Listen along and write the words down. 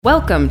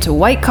Welcome to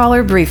White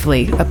Collar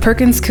Briefly, a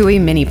Perkins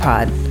Coie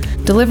mini-pod.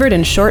 Delivered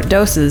in short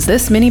doses,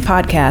 this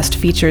mini-podcast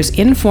features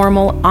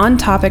informal,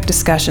 on-topic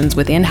discussions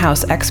with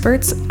in-house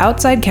experts,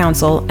 outside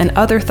counsel, and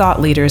other thought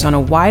leaders on a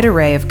wide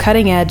array of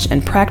cutting-edge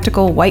and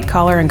practical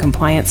white-collar and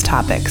compliance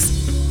topics.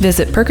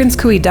 Visit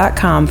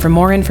perkinscoie.com for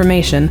more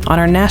information on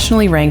our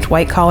nationally ranked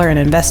white-collar and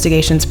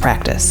investigations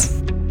practice.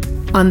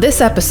 On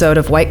this episode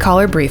of White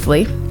Collar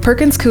Briefly,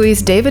 Perkins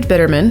Coie's David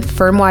Bitterman,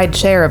 firm-wide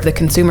chair of the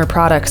Consumer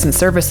Products and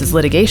Services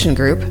Litigation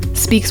Group,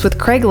 speaks with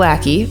Craig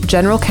Lackey,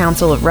 general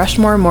counsel of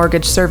Rushmore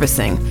Mortgage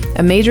Servicing,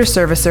 a major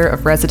servicer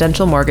of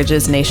residential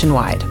mortgages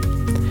nationwide.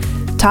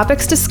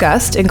 Topics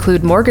discussed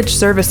include mortgage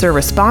servicer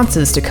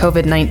responses to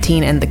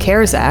COVID-19 and the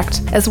CARES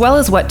Act, as well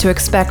as what to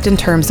expect in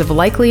terms of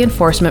likely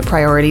enforcement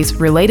priorities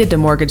related to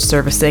mortgage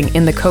servicing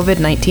in the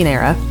COVID-19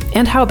 era,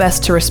 and how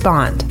best to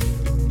respond.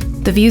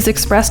 The views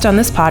expressed on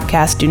this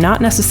podcast do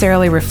not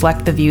necessarily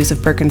reflect the views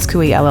of Perkins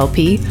Coie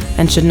LLP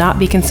and should not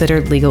be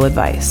considered legal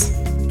advice.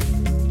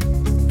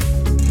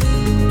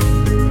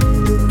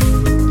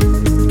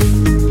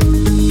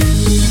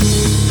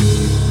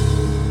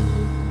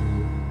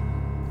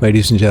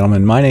 Ladies and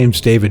gentlemen, my name's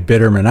David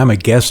Bitterman. I'm a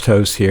guest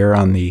host here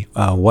on the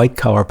White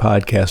Collar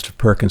podcast of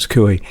Perkins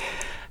Coie.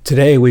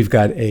 Today, we've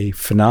got a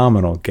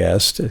phenomenal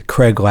guest,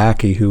 Craig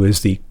Lackey, who is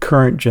the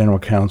current general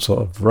counsel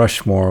of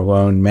Rushmore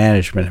Loan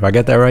Management. Have I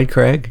got that right,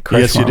 Craig?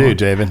 Yes, you do,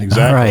 David.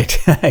 Exactly. All right.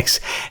 Thanks.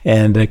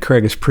 And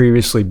Craig has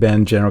previously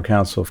been general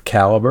counsel of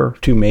Caliber,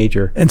 two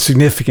major and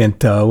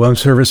significant loan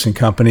servicing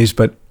companies.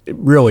 But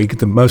really,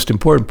 the most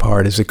important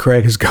part is that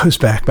Craig goes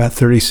back about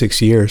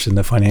 36 years in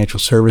the financial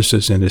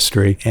services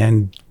industry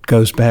and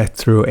goes back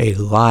through a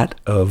lot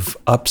of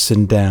ups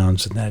and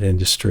downs in that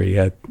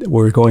industry.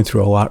 We're going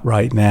through a lot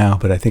right now,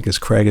 but I think as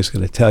Craig is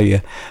going to tell you,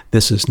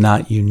 this is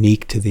not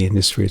unique to the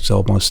industry. It's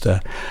almost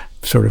a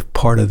sort of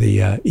part of the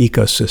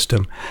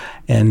ecosystem.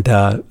 And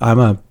I'm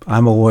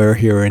a lawyer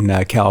here in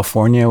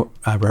California.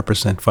 I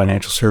represent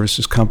financial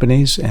services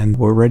companies, and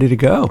we're ready to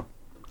go.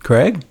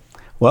 Craig?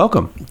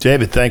 Welcome.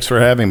 David, thanks for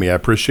having me. I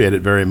appreciate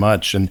it very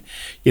much. And,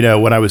 you know,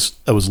 when I was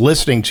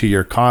listening to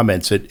your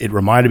comments, it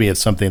reminded me of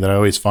something that I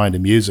always find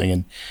amusing.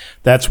 And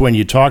that's when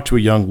you talk to a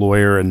young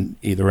lawyer and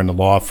either in a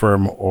law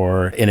firm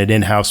or in an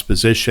in-house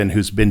position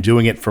who's been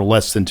doing it for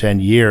less than 10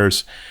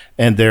 years.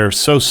 And they're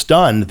so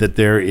stunned that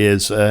there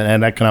is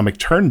an economic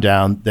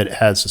turndown that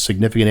has a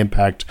significant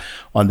impact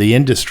on the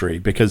industry.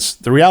 Because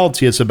the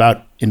reality is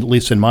about, at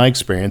least in my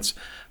experience,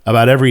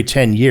 about every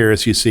 10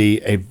 years, you see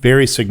a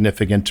very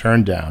significant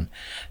turndown.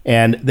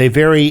 And they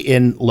vary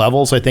in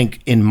levels. I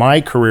think in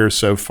my career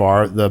so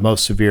far, the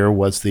most severe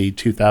was the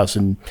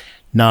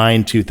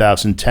 2009,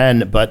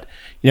 2010. But,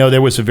 you know,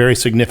 there was a very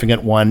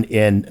significant one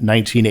in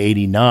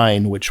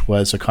 1989, which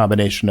was a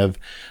combination of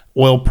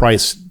oil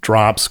price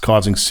drops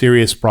causing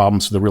serious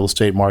problems to the real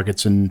estate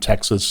markets in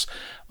Texas,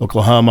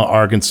 Oklahoma,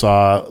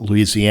 Arkansas,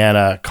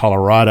 Louisiana,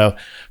 Colorado,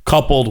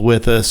 coupled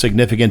with a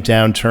significant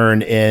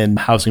downturn in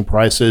housing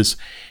prices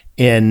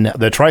in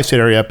the tri-state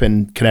area up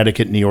in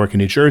Connecticut, New York, and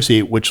New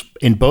Jersey, which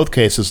in both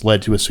cases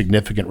led to a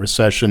significant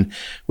recession,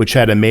 which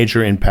had a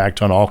major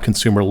impact on all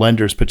consumer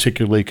lenders,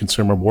 particularly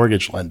consumer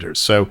mortgage lenders.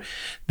 So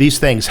these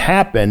things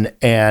happen,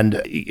 and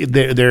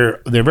they're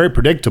very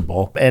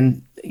predictable.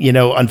 And you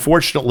know,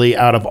 unfortunately,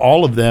 out of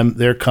all of them,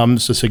 there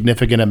comes a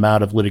significant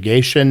amount of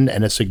litigation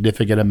and a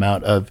significant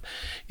amount of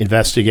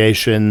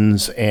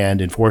investigations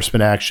and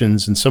enforcement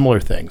actions and similar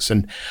things.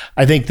 And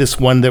I think this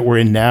one that we're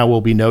in now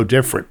will be no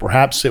different.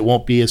 Perhaps it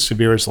won't be as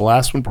severe as the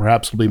last one.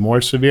 Perhaps it'll be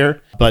more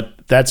severe. But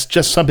that's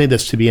just something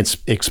that's to be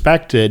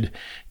expected,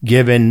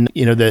 given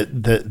you know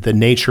the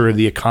nature of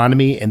the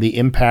economy and the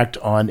impact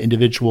on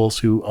individuals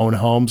who own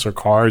homes or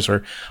cars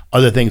or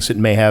other things that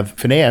may have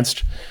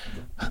financed,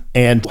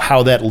 and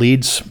how that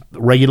leads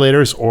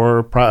regulators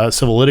or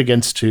civil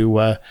litigants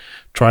to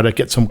try to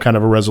get some kind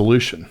of a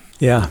resolution.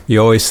 Yeah, you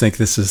always think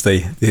this is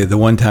the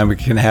one time it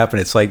can happen.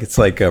 It's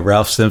like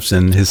Ralph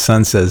Simpson. His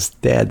son says,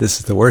 "Dad, this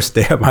is the worst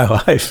day of my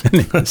life,"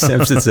 and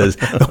Simpson says,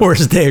 "The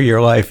worst day of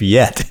your life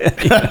yet."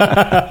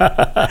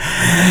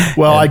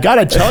 Well, I got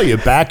to tell you,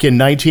 back in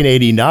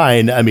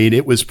 1989, I mean,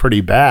 it was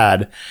pretty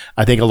bad.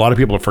 I think a lot of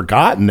people have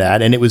forgotten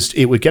that, and it was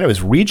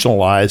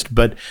regionalized,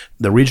 but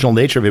the regional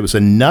nature of it was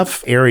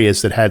enough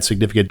areas that had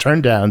significant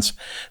turndowns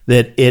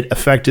that it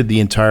affected the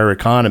entire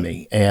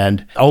economy,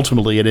 and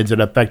ultimately it ended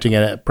up affecting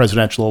a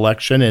presidential election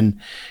and,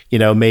 you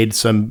know, made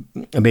some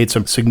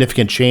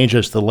significant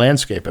changes to the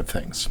landscape of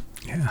things.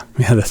 Yeah,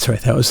 that's right.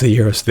 That was the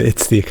year. It's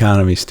the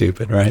economy,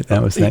 stupid, right?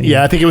 That was that year.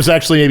 Yeah, I think it was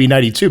actually maybe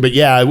 92. But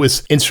yeah, it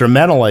was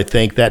instrumental, I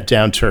think, that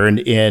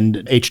downturn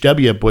in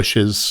H.W.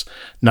 Bush's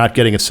not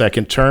getting a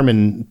second term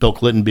and Bill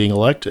Clinton being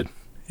elected.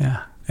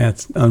 Yeah.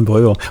 That's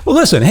unbelievable. Well,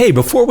 listen, hey,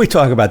 before we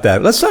talk about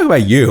that, let's talk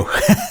about you.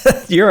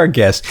 You're our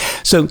guest.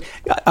 So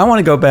I want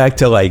to go back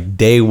to like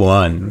day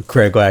one,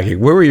 Craig Lackey.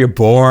 Where were you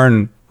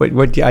born?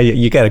 What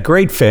you got a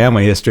great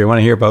family history. I want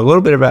to hear about a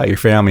little bit about your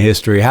family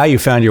history, how you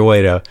found your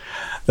way to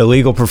the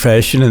legal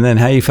profession, and then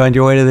how you found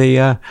your way to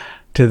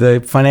to the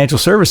financial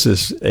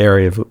services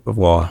area of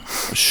law.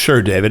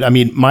 Sure, David. I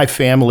mean, my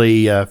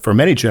family for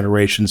many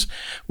generations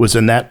was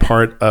in that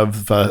part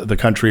of the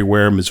country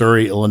where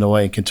Missouri,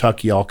 Illinois, and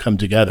Kentucky all come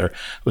together.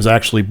 I was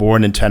actually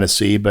born in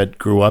Tennessee, but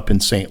grew up in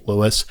St.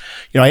 Louis.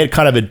 I had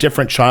kind of a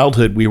different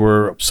childhood. We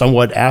were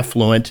somewhat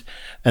affluent.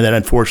 And then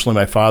unfortunately,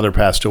 my father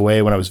passed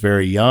away when I was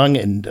very young,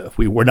 and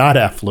we were not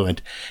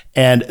affluent.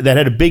 And that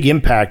had a big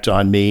impact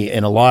on me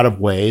in a lot of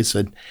ways.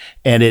 And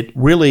it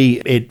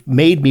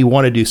made me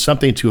want to do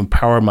something to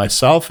empower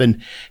myself.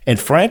 And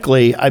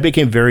frankly, I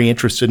became very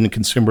interested in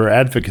consumer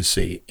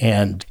advocacy.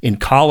 And in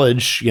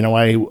college,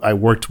 I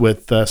worked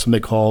with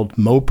something called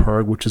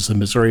MOPIRG, which is the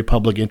Missouri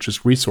Public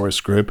Interest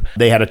Resource Group.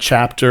 They had a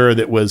chapter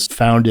that was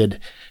founded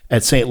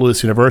at St.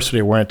 Louis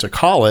University, where I went to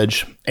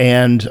college.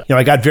 And,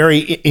 I got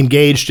very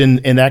engaged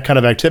in that kind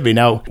of activity.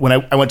 Now, when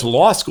I went to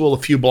law school a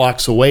few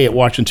blocks away at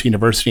Washington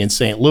University in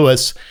St.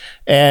 Louis,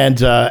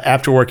 and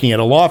after working at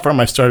a law firm,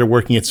 I started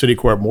working at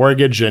Citicorp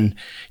Mortgage. And,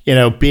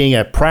 being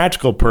a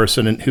practical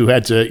person and who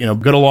had to,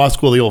 go to law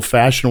school the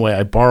old-fashioned way,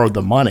 I borrowed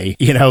the money.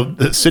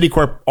 The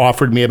Citicorp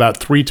offered me about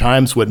 3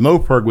 times what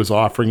MOPIRG was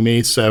offering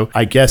me. So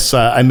I guess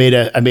I made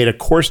a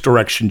course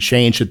direction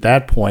change at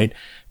that point.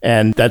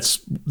 And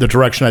that's the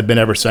direction I've been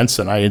ever since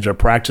then. I ended up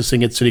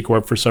practicing at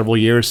Citicorp for several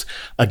years,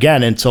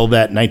 again, until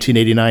that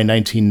 1989,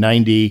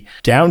 1990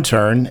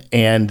 downturn.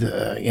 And,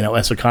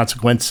 as a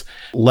consequence,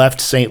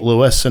 left St.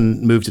 Louis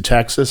and moved to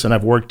Texas. And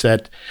I've worked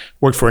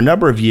for a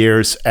number of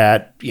years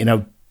at,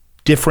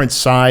 different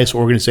size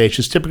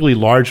organizations, typically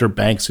larger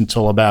banks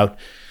until about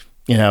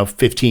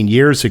 15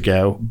 years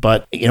ago.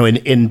 But,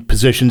 in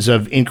positions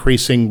of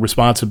increasing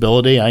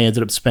responsibility, I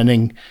ended up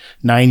spending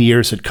 9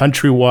 years at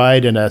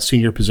Countrywide in a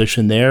senior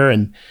position there.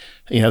 And,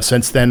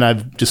 since then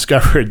I've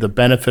discovered the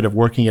benefit of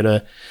working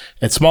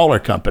at smaller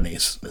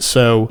companies.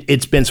 So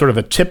it's been sort of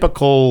a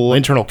typical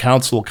internal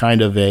counsel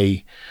kind of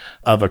a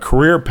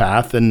career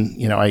path.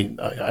 And,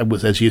 I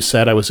was, as you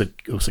said, I was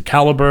a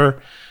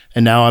Caliber,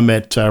 and now I'm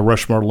at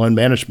Rushmore Loan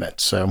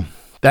Management. So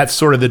that's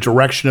sort of the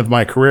direction of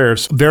my career.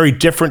 It's very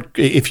different.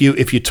 If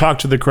you talk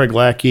to the Craig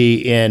Lackey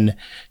in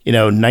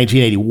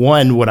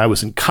 1981 when I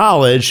was in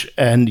college,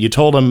 and you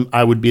told him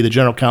I would be the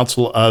general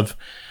counsel of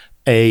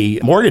a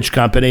mortgage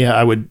company,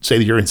 I would say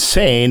that you're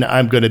insane.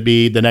 I'm going to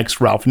be the next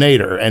Ralph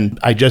Nader. And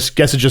I just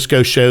guess it just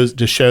shows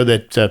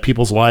that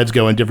people's lives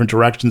go in different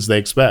directions they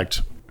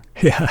expect.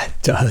 Yeah, it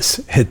does.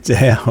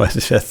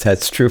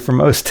 That's true for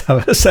most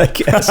of us, I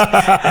guess.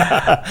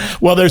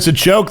 Well, there's a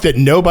joke that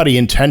nobody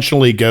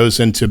intentionally goes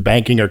into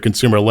banking or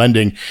consumer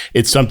lending.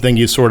 It's something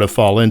you sort of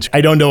fall into.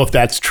 I don't know if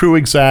that's true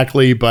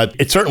exactly, but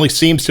it certainly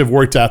seems to have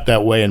worked out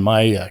that way in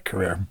my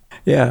career.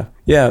 Yeah.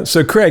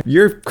 So, Craig,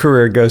 your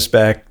career goes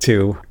back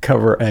to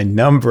cover a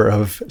number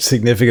of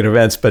significant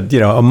events, but,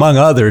 among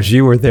others,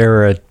 you were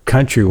there at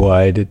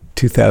Countrywide in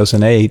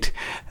 2008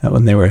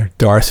 when they were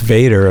Darth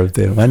Vader of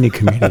the lending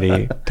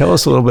community. Tell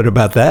us a little bit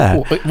about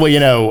that.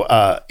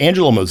 Well,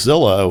 Angelo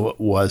Mozillo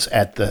was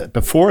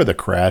before the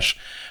crash,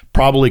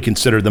 probably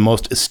considered the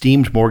most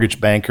esteemed mortgage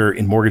banker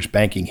in mortgage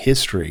banking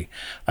history.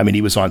 I mean,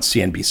 he was on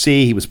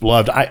CNBC. He was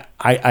beloved.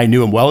 I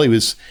knew him well. He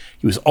was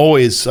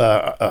always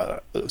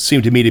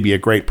seemed to me to be a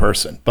great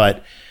person,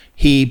 but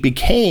he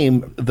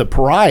became the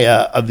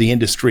pariah of the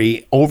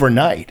industry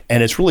overnight.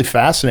 And it's really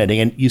fascinating.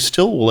 And you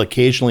still will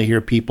occasionally hear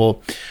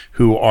people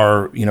who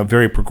are,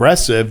 very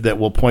progressive that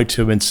will point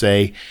to him and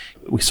say,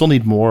 we still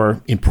need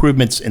more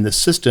improvements in the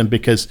system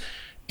because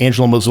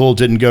Angelo Mozillo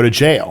didn't go to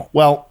jail.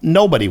 Well,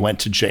 nobody went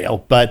to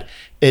jail, but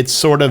it's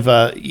sort of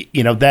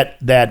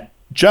that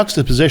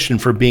juxtaposition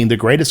for being the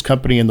greatest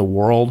company in the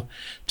world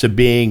to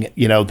being,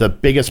 the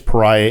biggest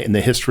pariah in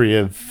the history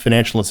of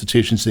financial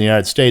institutions in the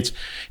United States.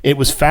 It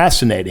was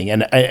fascinating.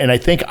 And I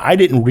think I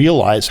didn't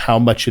realize how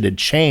much it had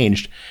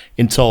changed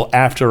until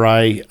after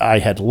I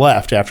had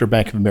left, after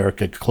Bank of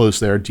America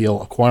closed their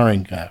deal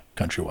acquiring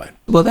Countrywide.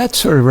 Well, that's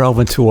sort of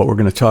relevant to what we're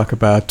going to talk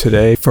about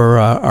today. For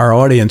our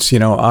audience,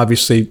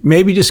 obviously,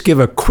 maybe just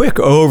give a quick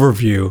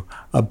overview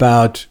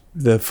about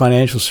the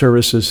financial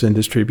services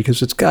industry,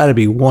 because it's got to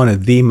be one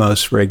of the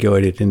most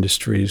regulated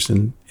industries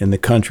in the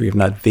country, if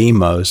not the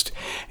most.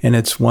 And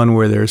it's one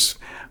where there's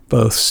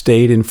both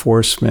state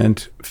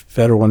enforcement,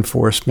 federal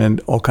enforcement,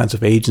 all kinds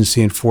of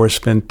agency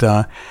enforcement.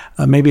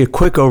 Maybe a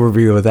quick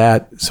overview of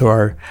that so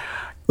our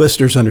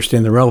listeners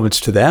understand the relevance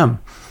to them.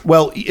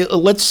 Well,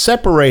 let's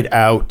separate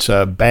out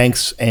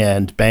banks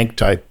and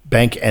bank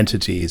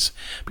entities,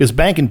 because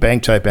bank and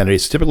bank type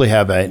entities typically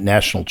have a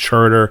national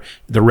charter.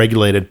 They're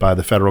regulated by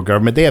the federal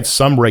government. They have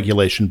some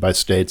regulation by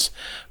states,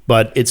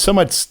 but it's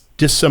somewhat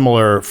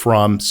dissimilar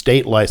from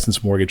state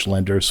licensed mortgage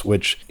lenders,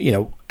 which,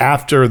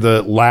 after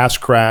the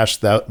last crash,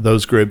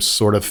 those groups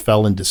sort of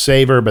fell into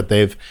savor, but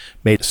they've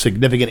made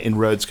significant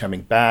inroads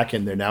coming back,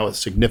 and they're now a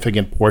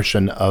significant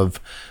portion of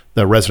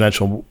the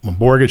residential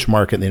mortgage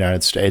market in the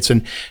United States.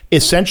 And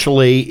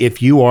essentially,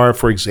 if you are,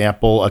 for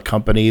example, a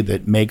company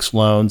that makes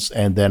loans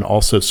and then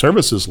also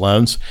services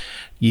loans,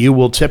 you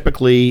will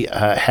typically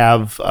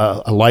have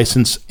a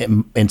license,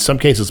 in some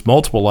cases,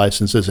 multiple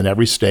licenses in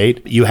every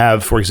state. You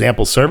have, for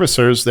example,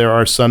 servicers. There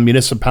are some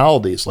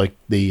municipalities like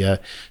the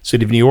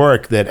city of New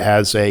York that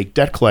has a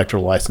debt collector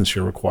license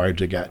you're required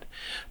to get.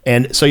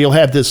 And so you'll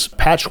have this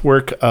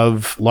patchwork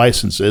of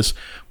licenses,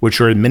 which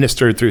are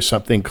administered through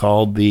something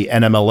called the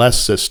NMLS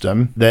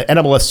system. The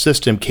NMLS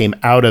system came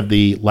out of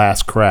the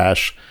last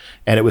crash,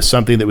 and it was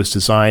something that was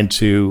designed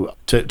to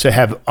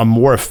have a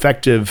more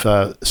effective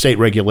state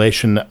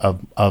regulation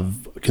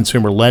of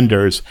consumer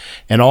lenders,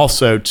 and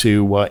also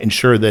to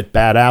ensure that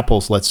bad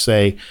apples, let's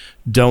say,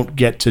 don't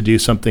get to do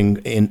something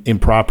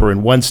improper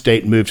in one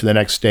state, move to the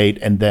next state,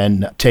 and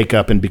then take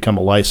up and become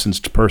a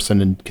licensed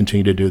person and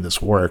continue to do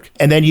this work.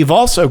 And then you've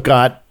also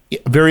got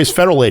various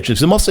federal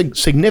agencies. The most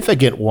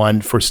significant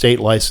one for state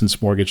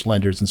licensed mortgage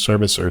lenders and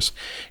servicers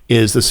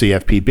is the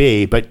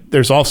CFPB, but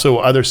there's also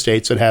other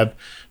states that have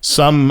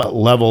some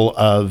level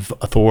of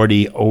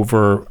authority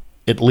over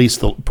at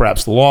least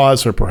perhaps the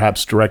laws or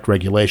perhaps direct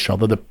regulation,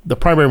 although the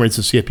primary one is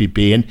the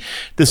CFPB. And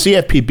the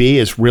CFPB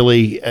is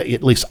really,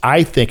 at least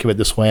I think of it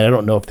this way, and I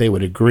don't know if they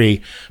would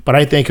agree, but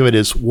I think of it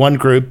as one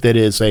group that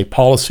is a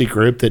policy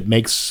group that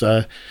makes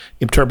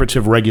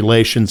interpretive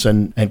regulations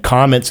and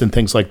comments and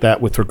things like that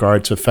with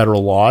regard to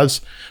federal laws.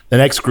 The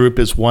next group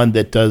is one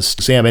that does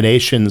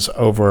examinations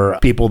over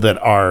people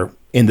that are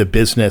in the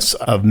business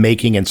of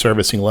making and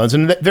servicing loans.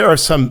 And there are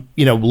some,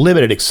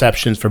 limited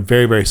exceptions for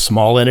very, very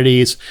small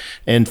entities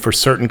and for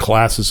certain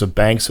classes of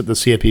banks that the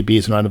CFPB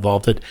is not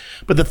involved in.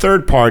 But the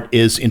third part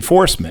is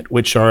enforcement,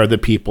 which are the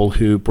people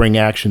who bring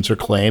actions or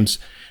claims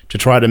to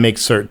try to make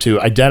certain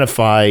to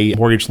identify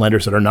mortgage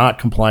lenders that are not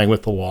complying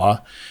with the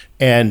law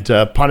and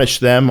punish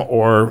them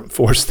or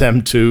force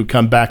them to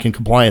come back in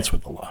compliance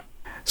with the law.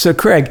 So,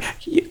 Craig,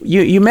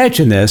 you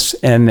mentioned this,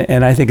 and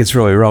I think it's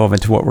really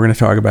relevant to what we're going to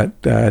talk about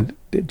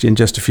in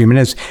just a few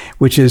minutes,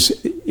 which is,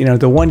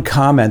 the one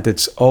comment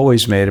that's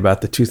always made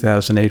about the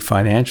 2008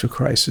 financial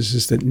crisis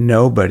is that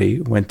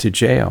nobody went to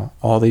jail.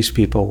 All these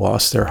people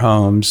lost their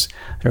homes,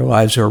 their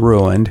lives are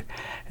ruined,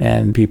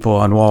 and people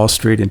on Wall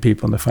Street and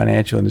people in the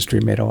financial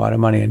industry made a lot of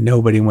money, and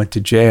nobody went to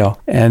jail.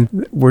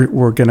 And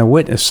we're going to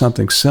witness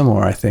something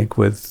similar, I think,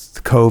 with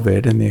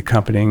COVID and the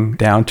accompanying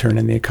downturn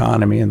in the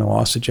economy and the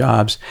loss of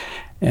jobs.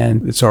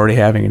 And it's already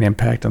having an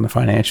impact on the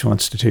financial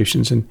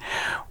institutions. And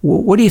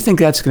what do you think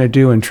that's going to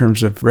do in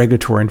terms of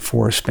regulatory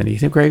enforcement? Do you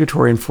think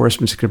regulatory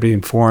enforcement is going to be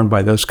informed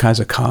by those kinds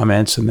of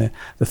comments and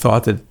the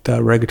thought that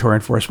regulatory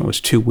enforcement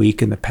was too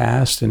weak in the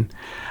past? And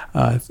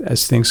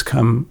as things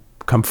come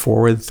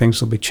forward,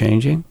 things will be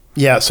changing?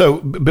 Yeah. So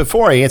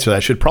before I answer that, I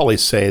should probably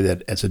say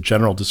that as a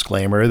general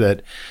disclaimer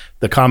that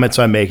the comments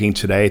I'm making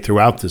today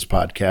throughout this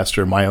podcast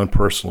are my own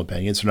personal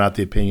opinions. They're not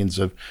the opinions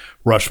of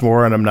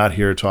Rushmore, and I'm not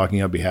here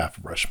talking on behalf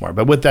of Rushmore.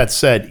 But with that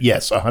said,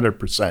 yes,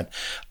 100%.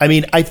 I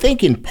mean, I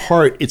think in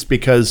part it's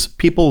because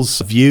people's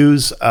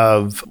views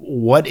of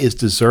what is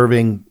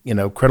deserving,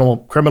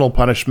 criminal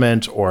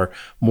punishment or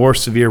more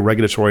severe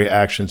regulatory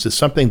actions is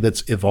something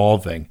that's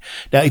evolving.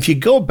 Now, if you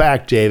go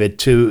back, David,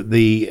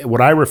 to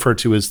what I refer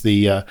to as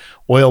the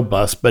oil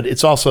bust, but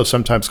it's also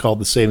sometimes called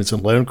the savings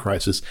and loan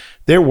crisis,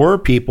 there were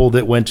people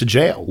that went to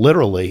jail,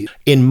 literally.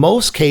 In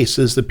most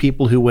cases, the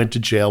people who went to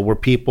jail were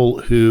people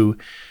who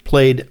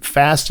played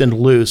fast and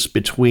loose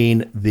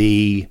between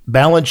the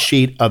balance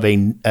sheet of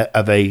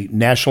a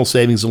national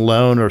savings and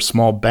loan or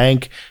small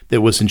bank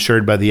that was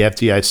insured by the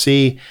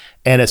FDIC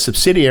and a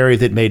subsidiary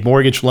that made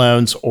mortgage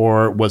loans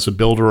or was a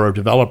builder or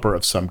developer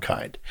of some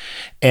kind.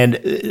 And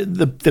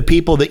the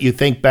people that you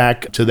think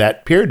back to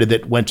that period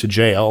that went to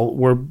jail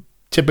were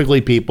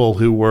typically people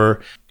who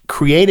were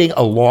creating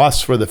a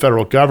loss for the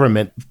federal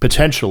government,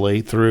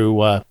 potentially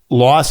through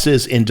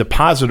losses in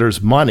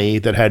depositors' money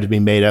that had to be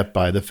made up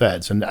by the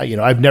feds. And,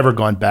 I've never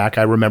gone back.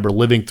 I remember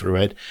living through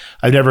it.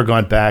 I've never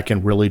gone back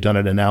and really done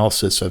an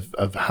analysis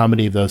of how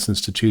many of those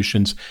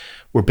institutions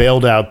were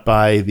bailed out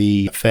by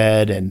the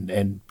Fed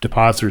and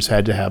depositors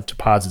had to have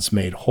deposits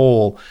made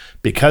whole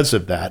because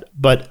of that.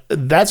 But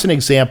that's an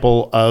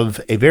example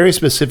of a very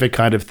specific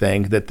kind of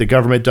thing that the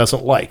government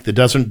doesn't like.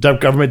 The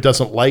government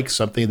doesn't like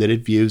something that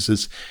it views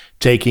as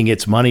taking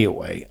its money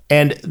away.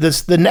 And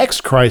the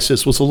next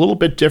crisis was a little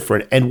bit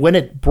different. And when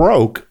it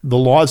broke, the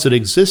laws that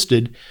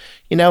existed,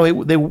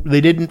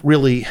 they didn't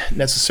really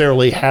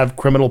necessarily have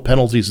criminal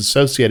penalties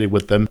associated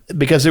with them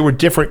because there were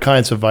different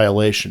kinds of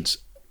violations.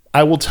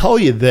 I will tell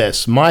you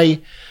this, my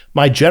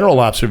general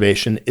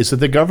observation is that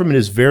the government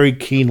is very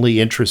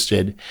keenly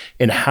interested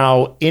in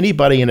how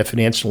anybody in a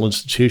financial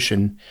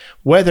institution,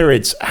 whether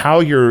it's how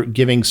you're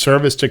giving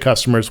service to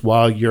customers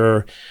while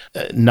you're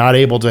not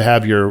able to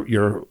have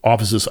your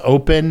offices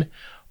open,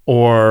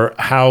 or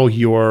how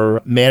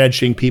you're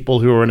managing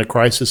people who are in a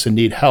crisis and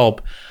need help,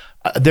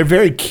 they're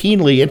very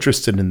keenly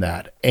interested in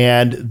that.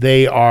 And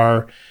they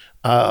are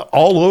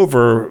all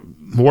over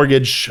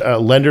mortgage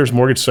lenders,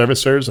 mortgage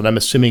servicers, and I'm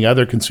assuming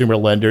other consumer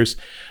lenders,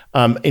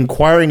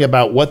 inquiring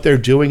about what they're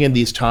doing in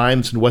these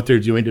times and what they're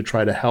doing to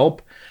try to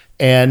help.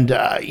 And,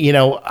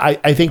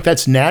 I think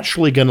that's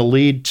naturally going to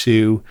lead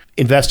to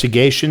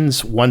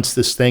investigations once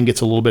this thing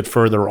gets a little bit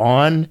further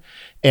on.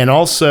 And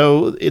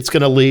also, it's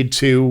going to lead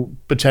to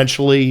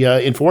potentially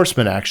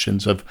enforcement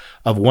actions of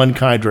one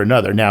kind or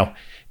another. Now,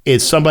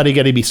 is somebody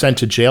going to be sent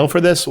to jail for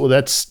this? Well,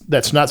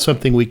 that's not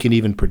something we can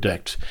even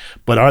predict.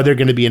 But are there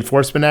going to be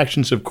enforcement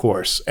actions? Of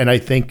course. And I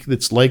think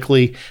it's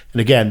likely,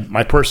 and again,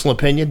 my personal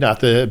opinion, not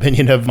the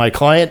opinion of my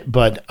client,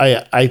 but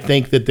I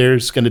think that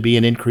there's going to be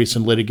an increase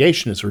in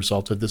litigation as a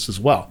result of this as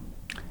well.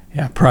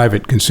 Yeah,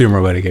 private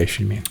consumer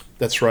litigation, you mean?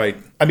 That's right.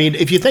 I mean,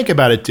 if you think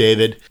about it,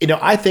 David,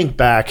 I think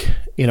back,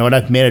 and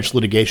I've managed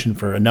litigation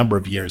for a number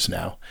of years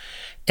now.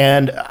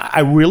 And I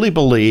really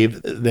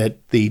believe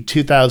that the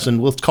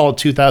let's call it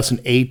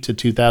 2008 to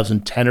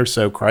 2010 or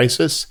so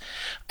crisis,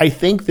 I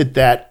think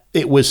that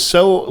it was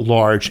so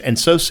large and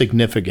so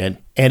significant,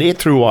 and it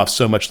threw off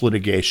so much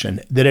litigation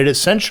that it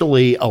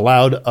essentially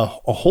allowed a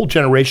whole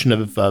generation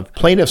of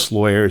plaintiffs'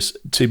 lawyers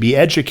to be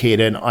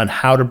educated on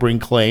how to bring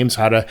claims,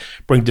 how to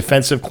bring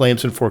defensive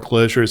claims in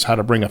foreclosures, how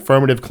to bring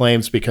affirmative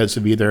claims because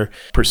of either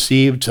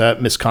perceived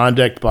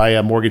misconduct by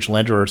a mortgage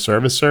lender or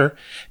servicer.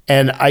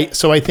 And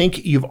so I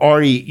think you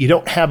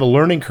don't have a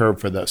learning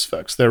curve for those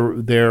folks.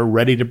 They're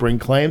ready to bring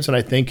claims, and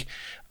I think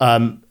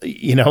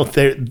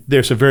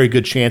there's a very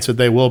good chance that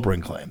they will bring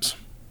claims.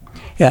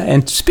 Yeah,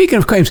 and speaking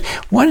of claims,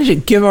 why don't you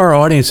give our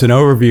audience an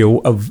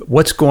overview of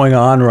what's going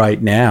on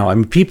right now? I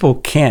mean, people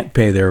can't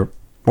pay their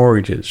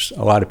mortgages.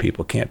 A lot of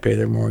people can't pay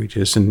their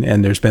mortgages,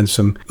 and there's been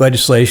some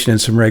legislation and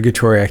some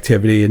regulatory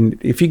activity. And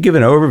if you give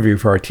an overview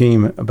for our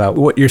team about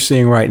what you're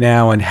seeing right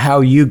now and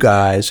how you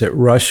guys at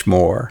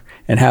Rushmore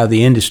and how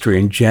the industry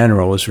in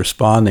general is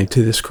responding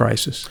to this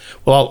crisis.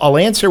 Well, I'll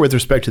answer with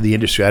respect to the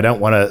industry. I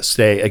want to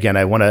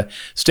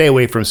stay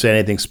away from saying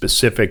anything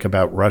specific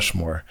about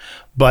Rushmore.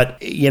 But,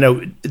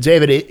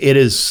 David, it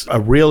is a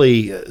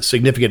really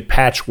significant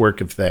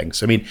patchwork of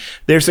things. I mean,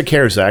 there's the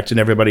CARES Act, and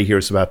everybody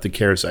hears about the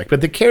CARES Act.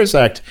 But the CARES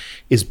Act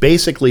is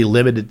basically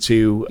limited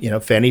to,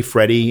 Fannie,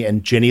 Freddie,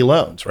 and Ginnie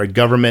loans, right?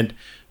 Government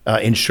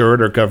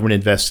insured or government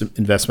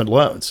investment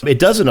loans. It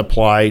doesn't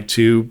apply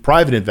to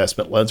private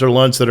investment loans or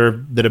loans that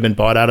have been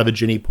bought out of a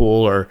Ginnie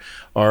pool or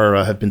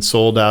have been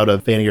sold out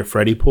of Fannie or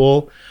Freddie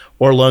pool,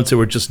 or loans that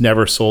were just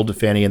never sold to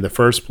Fannie in the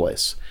first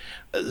place.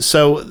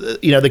 So,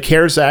 the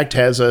CARES Act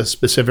has a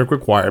specific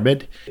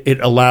requirement.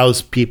 It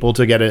allows people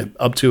to get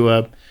up to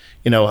a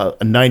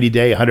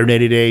 90-day,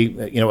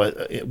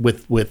 180-day,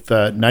 with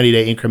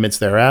 90-day increments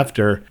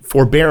thereafter,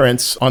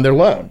 forbearance on their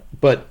loan.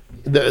 But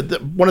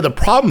one of the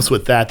problems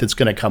with that's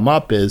going to come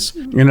up is...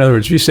 In other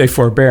words, you say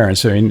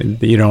forbearance, I mean,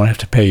 you don't have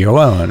to pay your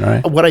loan,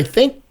 right? What I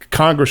think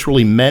Congress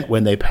really meant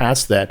when they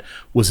passed that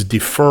was a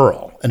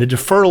deferral. And a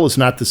deferral is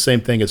not the same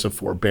thing as a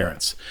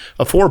forbearance.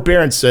 A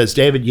forbearance says,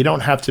 David, you don't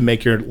have to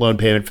make your loan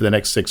payment for the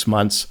next 6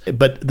 months.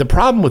 But the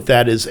problem with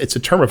that is it's a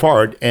term of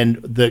art, and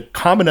the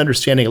common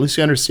understanding, at least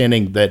the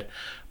understanding that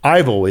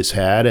I've always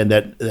had, and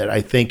that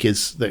I think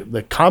is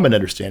the common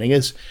understanding,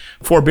 is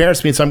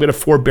forbearance means I'm going to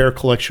forbear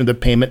collection of the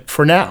payment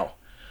for now.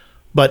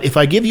 But if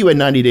I give you a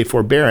 90-day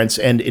forbearance,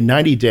 and in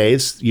 90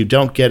 days you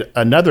don't get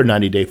another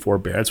 90-day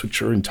forbearance, which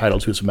you're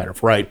entitled to as a matter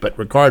of right, but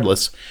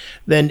regardless,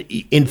 then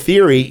in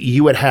theory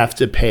you would have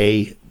to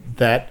pay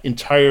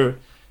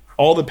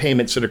all the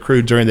payments that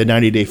accrued during the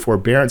 90-day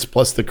forbearance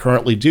plus the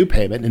currently due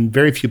payment, and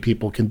very few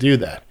people can do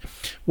that.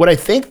 What I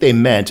think they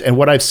meant, and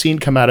what I've seen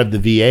come out of the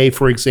VA,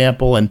 for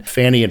example, and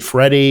Fannie and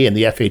Freddie and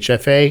the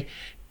FHFA,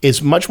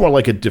 is much more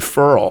like a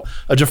deferral.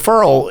 A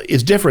deferral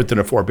is different than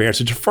a forbearance.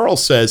 A deferral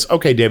says,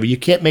 okay, David, you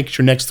can't make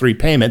your next 3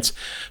 payments,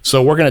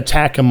 so we're going to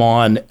tack them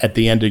on at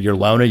the end of your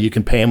loan, or you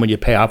can pay them when you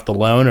pay off the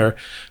loan or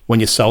when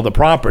you sell the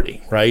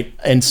property, right?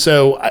 And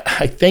so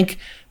I think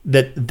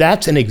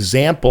that's an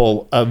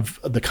example of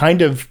the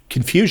kind of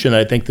confusion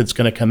I think that's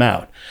going to come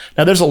out.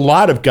 Now, there's a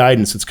lot of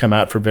guidance that's come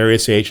out for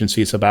various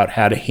agencies about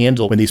how to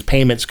handle when these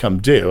payments come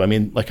due. I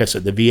mean, like I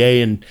said, the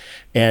VA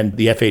and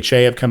the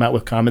FHA have come out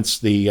with comments.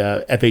 The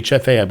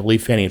FHFA, I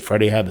believe Fannie and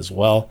Freddie have as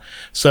well.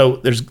 So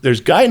there's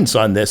guidance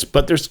on this,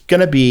 but there's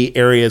going to be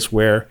areas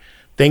where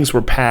things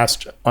were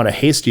passed on a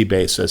hasty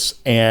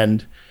basis,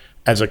 and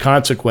as a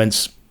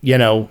consequence,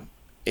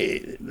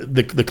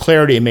 the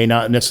clarity may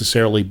not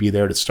necessarily be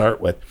there to start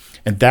with.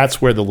 And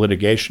that's where the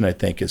litigation, I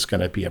think, is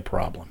going to be a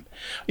problem.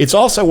 It's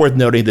also worth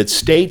noting that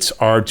states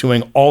are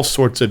doing all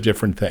sorts of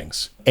different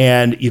things.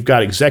 And you've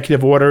got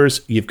executive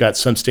orders, you've got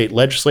some state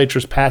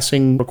legislatures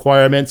passing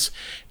requirements,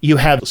 you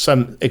have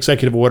some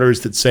executive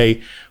orders that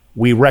say,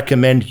 we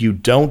recommend you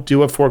don't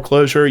do a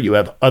foreclosure. You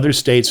have other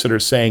states that are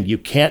saying you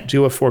can't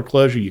do a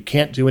foreclosure, you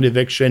can't do an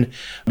eviction.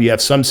 You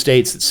have some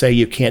states that say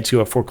you can't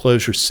do a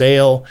foreclosure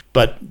sale,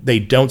 but they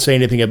don't say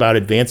anything about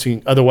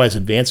otherwise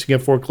advancing a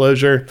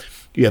foreclosure.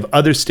 You have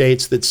other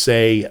states that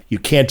say you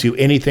can't do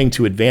anything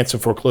to advance a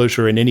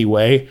foreclosure in any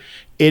way.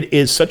 It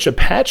is such a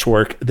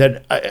patchwork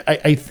that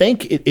I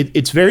think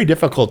it's very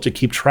difficult to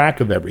keep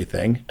track of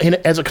everything. And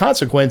as a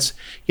consequence,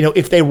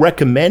 if they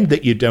recommend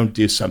that you don't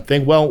do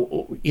something,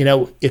 well,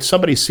 if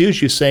somebody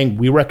sues you saying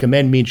we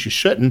recommend means you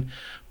shouldn't,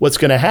 what's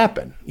going to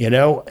happen?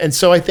 And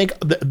so I think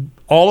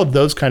all of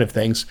those kind of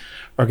things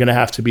are going to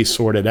have to be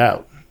sorted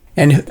out.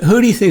 And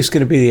who do you think is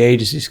going to be the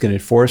agency that's going to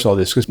enforce all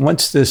this? Because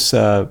once this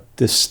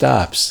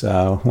stops,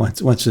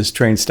 once this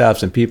train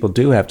stops and people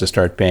do have to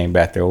start paying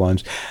back their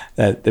loans,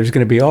 there's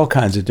going to be all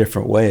kinds of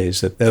different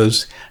ways that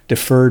those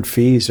deferred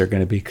payments are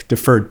going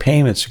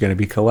to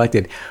be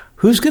collected.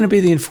 Who's going to be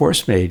the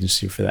enforcement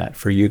agency for that,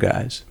 for you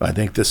guys? I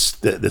think the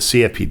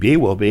CFPB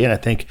will be, and I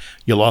think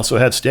you'll also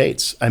have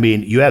states. I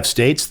mean, you have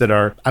states that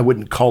are, I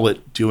wouldn't call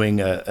it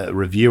doing a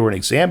review or an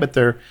exam, but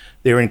they're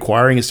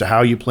inquiring as to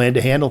how you plan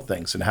to handle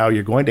things and how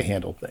you're going to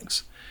handle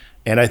things.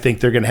 And I think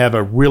they're going to have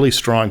a really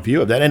strong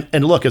view of that.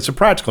 And look, it's a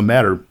practical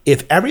matter.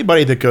 If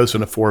everybody that goes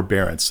on a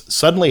forbearance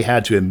suddenly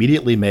had to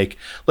immediately make,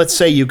 let's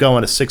say you go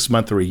on a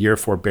 6-month or a year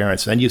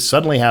forbearance, and then you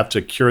suddenly have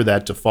to cure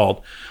that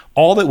default,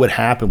 all that would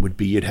happen would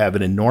be you'd have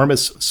an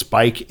enormous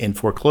spike in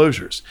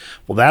foreclosures.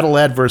 Well, that'll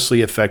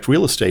adversely affect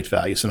real estate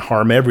values and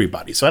harm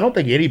everybody. So I don't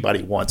think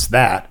anybody wants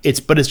that.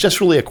 But it's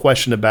just really a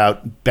question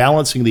about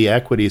balancing the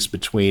equities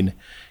between,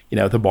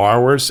 the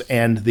borrowers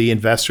and the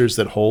investors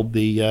that hold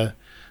the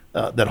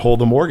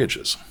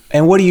mortgages.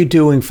 And what are you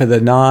doing for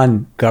the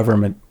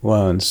non-government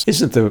loans?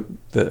 Isn't the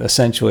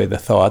essentially the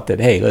thought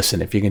that, hey,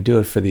 listen, if you can do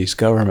it for these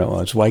government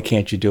loans, why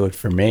can't you do it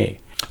for me?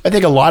 I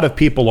think a lot of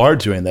people are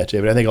doing that,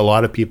 David. I think a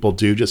lot of people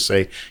do just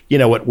say, you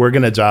know what, we're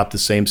going to adopt the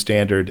same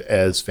standard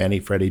as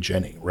Fannie, Freddie,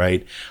 Ginnie,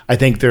 right? I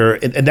think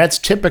and that's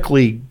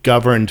typically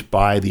governed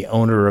by the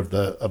owner of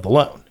the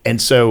loan.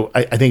 And so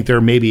I think there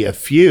may be a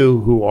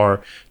few who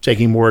are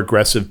taking more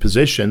aggressive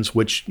positions,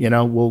 which,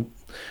 it'll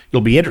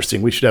be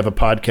interesting. We should have a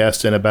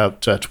podcast in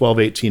about 12,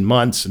 18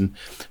 months and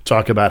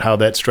talk about how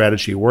that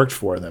strategy worked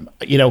for them.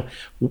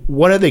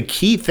 One of the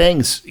key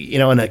things,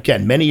 and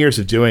again, many years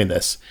of doing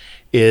this,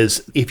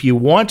 is if you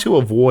want to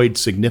avoid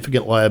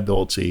significant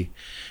liability,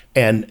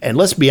 and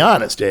let's be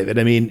honest, David,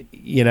 I mean,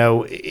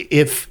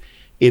 if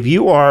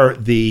you are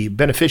the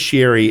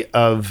beneficiary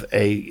of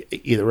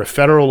either a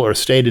federal or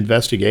state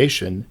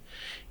investigation,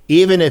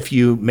 even if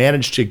you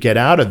manage to get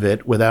out of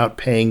it without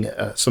paying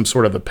some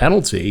sort of a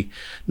penalty,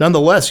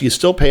 nonetheless, you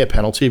still pay a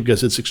penalty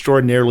because it's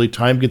extraordinarily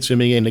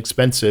time-consuming and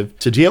expensive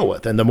to deal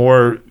with. And the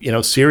more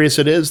serious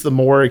it is, the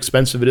more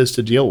expensive it is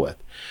to deal with.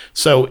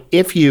 So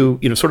if you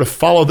sort of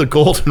follow the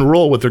golden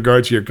rule with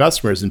regard to your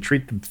customers and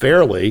treat them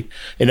fairly,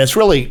 and it's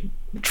really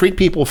treat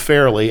people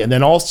fairly, and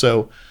then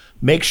also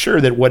make sure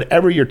that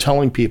whatever you're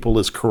telling people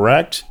is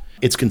correct,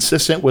 it's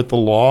consistent with the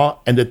law,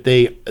 and that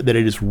it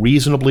is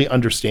reasonably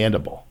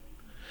understandable.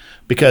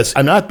 Because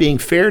I'm not being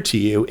fair to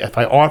you if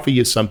I offer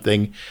you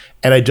something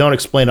and I don't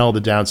explain all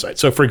the downsides.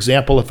 So for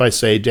example, if I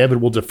say,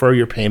 David, we'll defer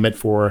your payment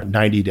for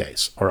 90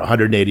 days or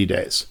 180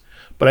 days,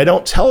 but I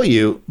don't tell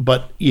you,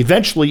 but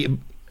eventually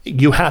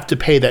you have to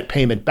pay that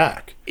payment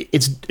back.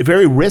 It's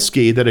very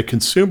risky that a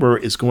consumer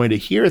is going to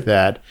hear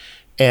that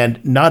and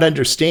not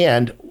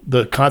understand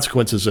the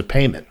consequences of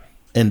payment,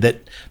 and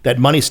that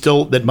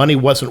money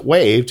wasn't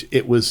waived,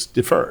 it was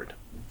deferred.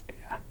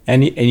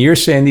 And you're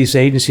saying these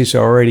agencies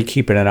are already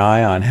keeping an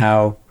eye on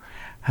how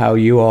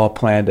you all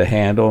plan to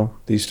handle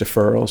these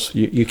deferrals?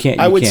 You can't.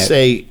 I would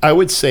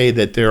say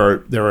that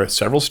there are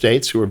several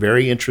states who are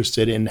very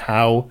interested in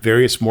how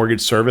various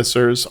mortgage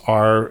servicers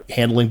are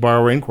handling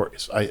borrower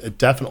inquiries.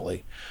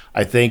 Definitely.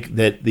 I think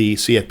that the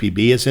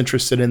CFPB is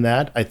interested in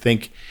that. I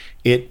think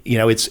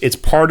it's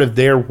part of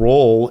their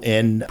role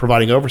in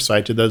providing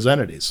oversight to those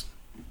entities.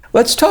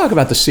 Let's talk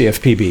about the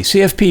CFPB.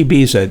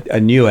 CFPB is a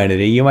new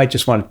entity. You might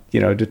just want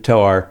to tell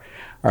our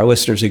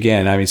listeners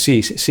again. I mean,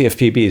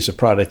 CFPB is a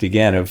product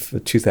again of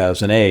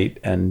 2008,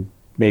 and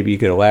maybe you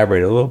could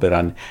elaborate a little bit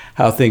on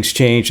how things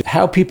changed,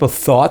 how people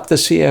thought the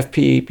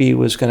CFPB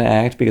was going to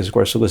act, because of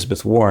course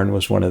Elizabeth Warren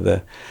was one of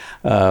the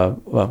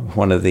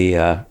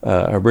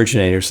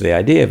originators of the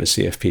idea of a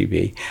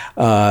CFPB,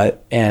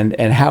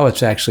 and how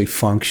it's actually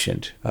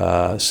functioned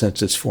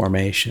since its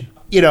formation.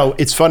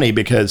 It's funny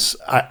because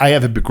I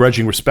have a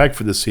begrudging respect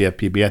for the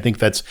CFPB. I think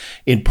that's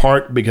in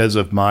part because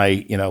of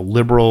my,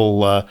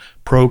 liberal,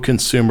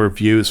 pro-consumer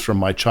views from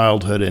my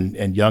childhood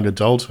and young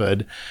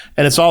adulthood.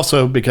 And it's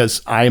also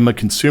because I'm a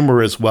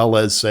consumer as well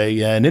as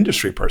an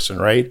industry person,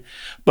 right?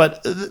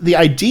 But the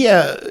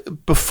idea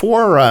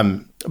before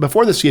the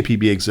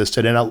CFPB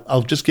existed, and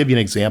I'll just give you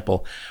an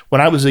example.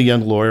 When I was a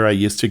young lawyer, I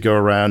used to go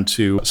around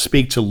to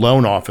speak to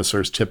loan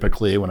officers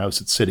typically when I was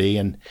at Citi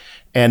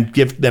and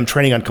give them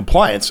training on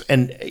compliance.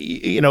 And,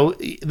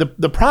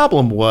 the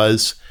problem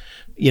was,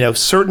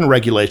 certain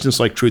regulations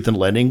like truth in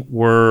lending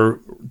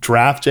were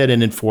drafted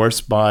and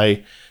enforced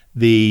by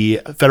the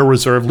Federal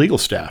Reserve legal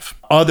staff.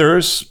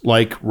 Others,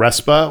 like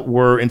RESPA,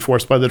 were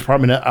enforced by the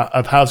Department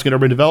of Housing and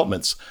Urban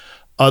Developments.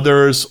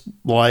 Others,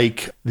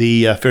 like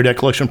the Fair Debt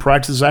Collection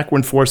Practices Act, were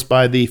enforced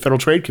by the Federal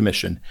Trade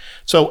Commission.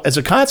 So as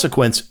a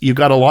consequence, you've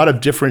got a lot of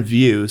different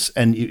views,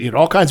 and you had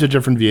all kinds of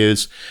different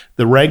views.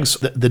 The regs,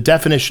 the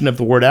definition of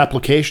the word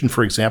application,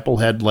 for example,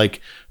 had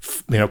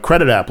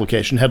credit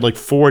application had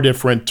 4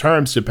 different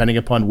terms depending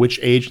upon which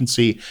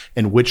agency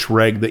and which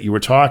reg that you were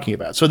talking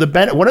about. So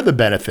one of the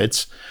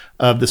benefits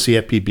of the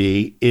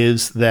CFPB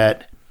is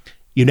that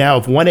you now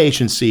have one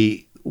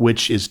agency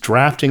which is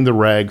drafting the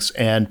regs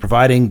and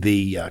providing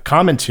the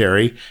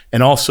commentary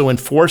and also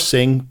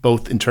enforcing,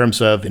 both in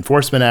terms of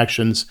enforcement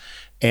actions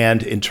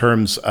and in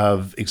terms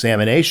of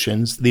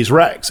examinations, these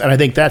regs. And I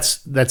think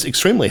that's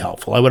extremely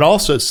helpful. I would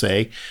also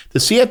say the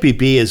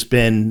CFPB has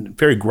been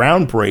very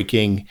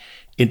groundbreaking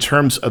in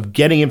terms of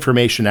getting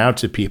information out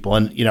to people.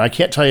 And, I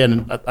can't tell you,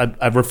 and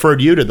I've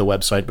referred you to the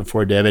website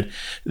before, David.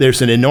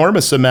 There's an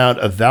enormous amount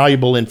of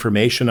valuable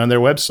information on their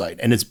website,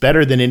 and it's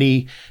better than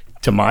any,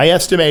 to my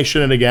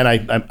estimation, and again,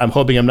 I'm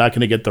hoping I'm not going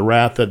to get the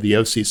wrath of the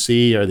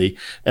OCC or the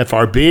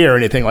FRB or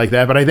anything like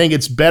that, but I think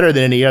it's better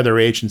than any other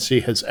agency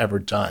has ever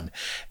done.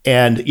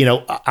 And,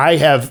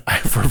 I've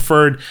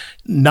referred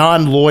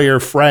non-lawyer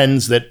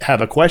friends that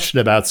have a question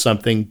about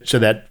something to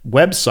that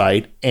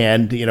website,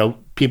 and,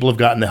 people have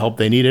gotten the help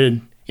they needed,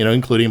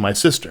 including my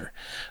sister.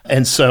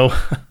 And so,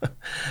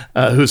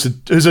 who's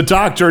a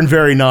doctor and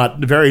very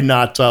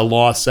not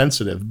law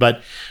sensitive,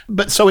 but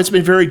so it's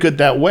been very good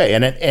that way.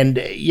 And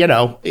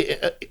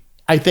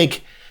I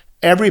think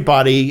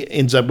everybody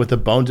ends up with a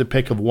bone to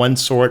pick of one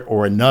sort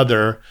or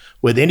another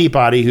with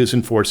anybody who's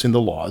enforcing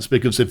the laws,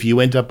 because if you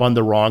end up on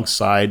the wrong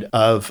side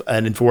of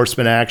an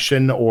enforcement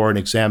action or an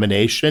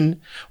examination,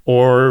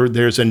 or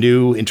there's a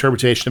new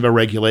interpretation of a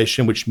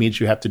regulation, which means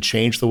you have to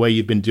change the way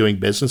you've been doing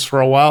business for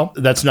a while,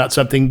 that's not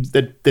something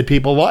that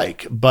people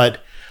like.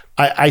 But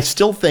I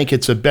still think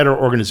it's a better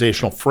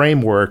organizational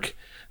framework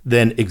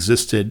than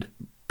existed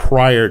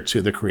prior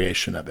to the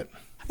creation of it.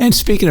 And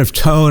speaking of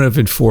tone of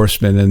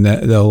enforcement and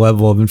the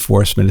level of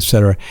enforcement, et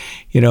cetera,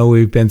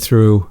 we've been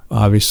through,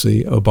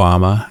 obviously,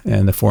 Obama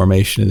and the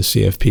formation of the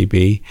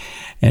CFPB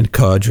and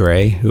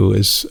Cadre, who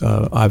is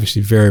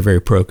obviously very, very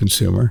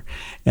pro-consumer.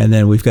 And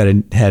then we've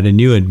had a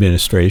new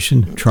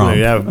administration, Trump.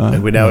 We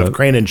now have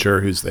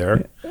Kraninger, who's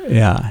there.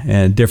 Yeah,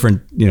 and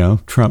different,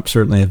 Trump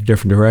certainly have a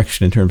different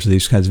direction in terms of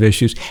these kinds of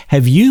issues.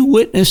 Have you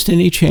witnessed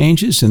any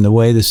changes in the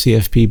way the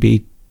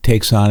CFPB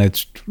takes on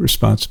its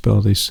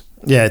responsibilities?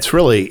 Yeah,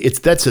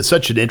 that's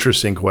such an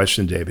interesting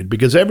question, David,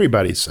 because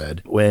everybody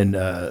said when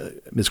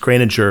Ms.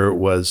 Kraninger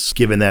was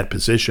given that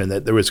position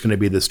that there was going to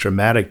be this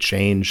dramatic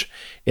change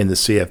in the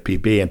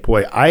CFPB. And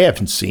boy, I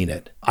haven't seen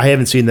it. I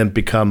haven't seen them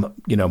become,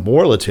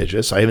 more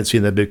litigious. I haven't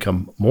seen them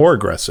become more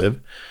aggressive,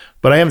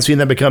 but I haven't seen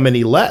them become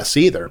any less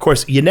either. Of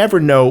course, you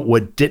never know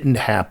what didn't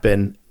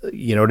happen.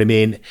 You know what I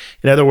mean?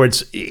 In other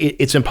words,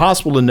 it's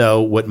impossible to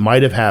know what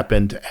might have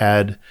happened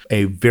had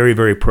a very,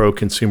 very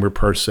pro-consumer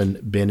person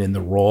been in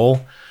the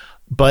role.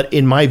 But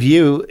in my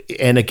view,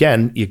 and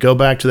again, you go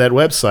back to that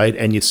website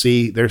and you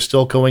see they're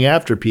still going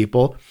after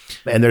people,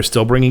 and they're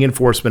still bringing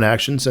enforcement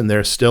actions, and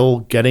they're still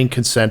getting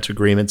consent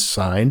agreements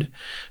signed.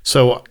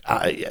 So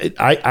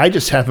I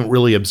just haven't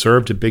really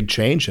observed a big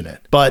change in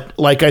it. But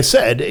like I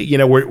said,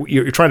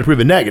 you're trying to prove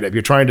a negative.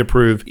 You're trying to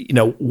prove,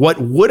 what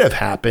would have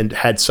happened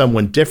had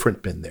someone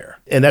different been there.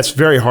 And that's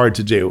very hard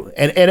to do.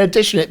 And in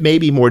addition, it may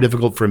be more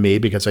difficult for me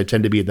because I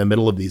tend to be in the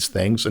middle of these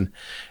things. And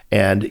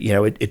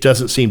it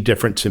doesn't seem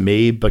different to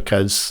me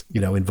because,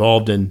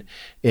 involved in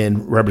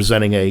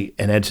representing an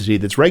entity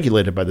that's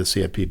regulated by the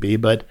CFPB.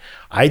 But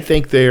I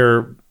think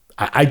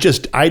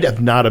I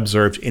have not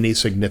observed any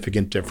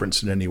significant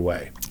difference in any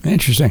way.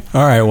 Interesting.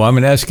 All right. Well, I'm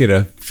going to ask you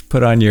to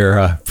put on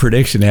your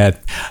prediction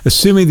hat.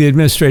 Assuming the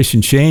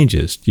administration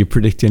changes, do you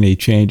predict any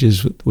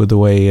changes with the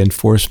way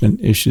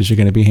enforcement issues are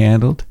going to be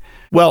handled?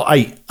 Well,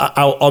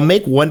 I'll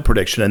make one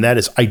prediction, and that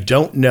is I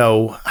don't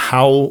know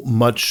how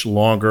much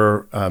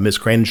longer Ms.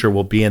 Kraninger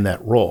will be in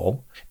that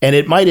role. And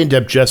it might end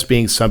up just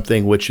being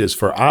something which is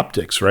for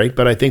optics, right?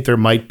 But I think there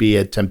might be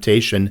a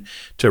temptation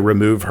to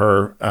remove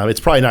her. It's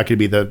probably not going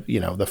to be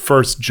the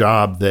first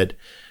job that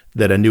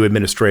a new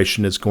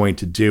administration is going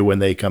to do when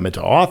they come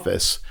into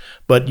office.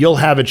 But you'll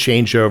have a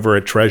changeover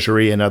at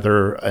Treasury and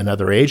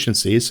other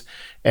agencies.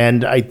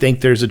 And I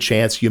think there's a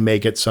chance you may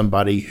get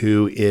somebody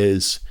who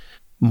is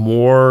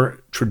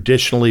more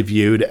traditionally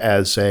viewed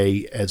as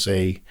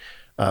a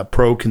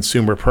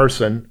pro-consumer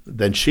person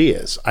than she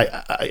is.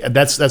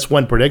 That's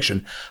one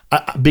prediction.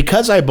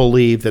 Because I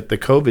believe that the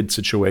COVID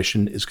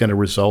situation is going to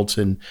result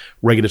in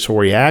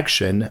regulatory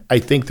action, I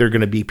think there are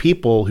going to be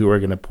people who are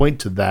going to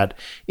point to that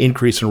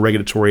increase in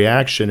regulatory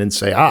action and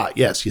say,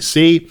 yes, you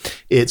see,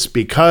 it's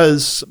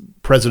because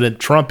President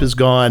Trump is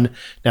gone.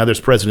 Now there's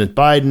President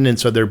Biden, and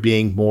so they're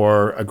being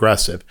more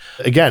aggressive.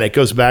 Again, it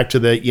goes back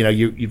to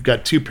you've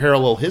got two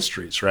parallel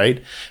histories,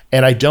 right?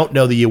 And I don't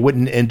know that you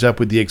wouldn't end up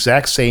with the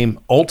exact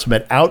same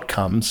ultimate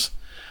outcomes,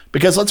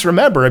 because let's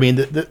remember,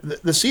 the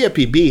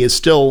CFPB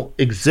still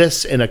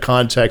exists in a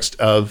context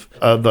of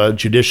a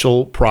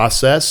judicial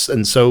process,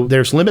 and so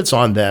there's limits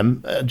on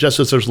them, just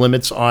as there's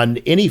limits on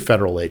any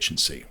federal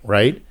agency,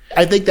 right?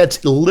 I think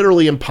that's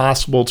literally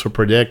impossible to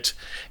predict.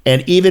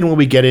 And even when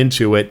we get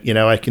into it,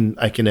 I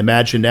can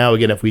imagine now,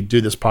 again, if we do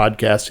this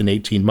podcast in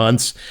 18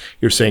 months,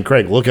 you're saying,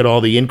 Craig, look at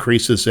all the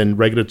increases in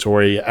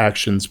regulatory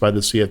actions by the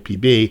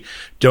CFPB.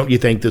 Don't you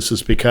think this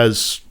is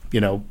because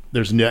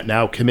there's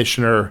now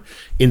commissioner,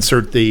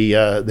 insert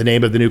the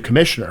name of the new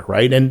commissioner,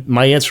 right? And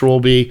my answer will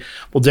be,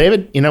 well,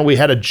 David, we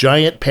had a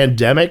giant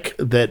pandemic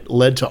that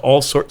led to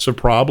all sorts of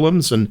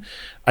problems. And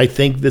I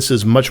think this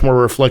is much more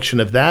a reflection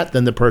of that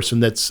than the person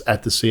that's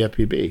at the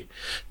CFPB.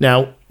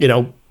 Now,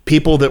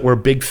 people that were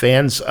big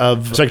fans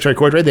of Secretary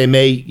Cordray, they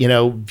may,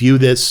 view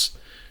this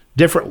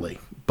differently.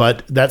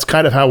 But that's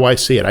kind of how I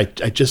see it.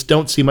 I just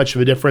don't see much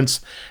of a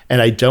difference.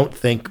 And I don't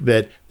think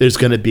that there's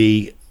going to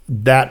be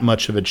that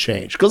much of a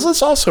change. Because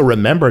let's also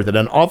remember that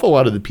an awful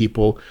lot of the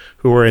people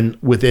who are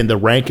within the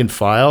rank and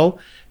file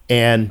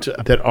and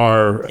that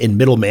are in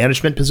middle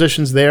management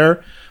positions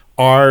there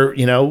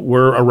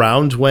were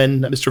around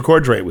when Mr.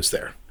 Cordray was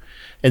there.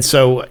 And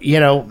so,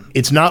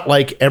 it's not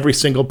like every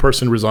single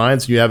person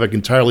resigns. You have an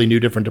entirely new,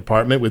 different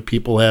department with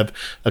people who have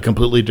a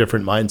completely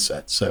different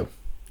mindset. So,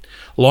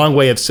 long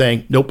way of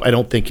saying, nope, I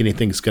don't think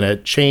anything's going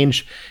to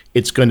change.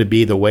 It's going to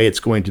be the way it's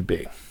going to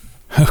be.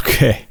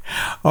 Okay.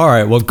 All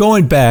right. Well,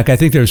 going back, I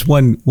think there's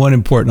one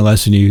important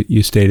lesson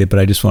you stated, but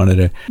I just wanted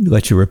to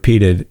let you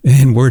repeat it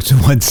in words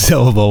of one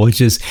syllable,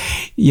 which is,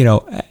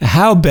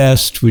 how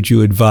best would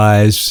you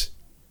advise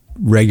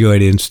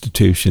regulated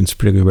institutions,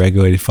 particularly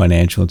regulated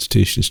financial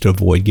institutions, to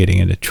avoid getting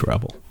into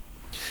trouble?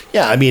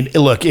 Yeah, I mean,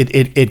 look,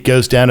 it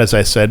goes down, as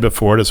I said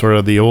before, to sort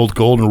of the old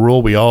golden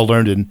rule we all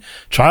learned in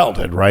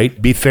childhood,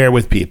 right? Be fair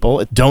with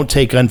people. Don't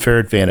take unfair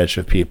advantage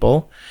of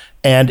people.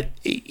 And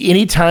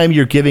anytime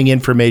you're giving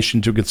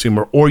information to a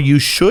consumer, or you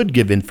should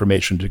give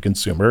information to a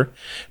consumer,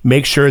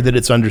 make sure that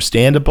it's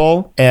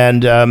understandable.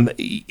 And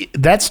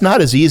that's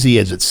not as easy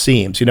as it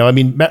seems. I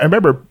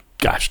remember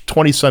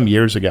 20 some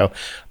years ago,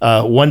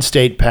 one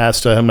state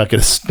passed, I'm not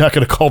going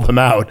to call them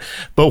out,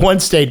 but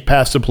one state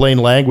passed a plain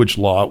language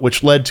law,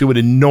 which led to an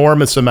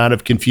enormous amount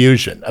of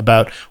confusion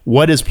about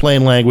what is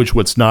plain language,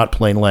 what's not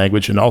plain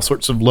language, and all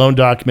sorts of loan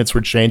documents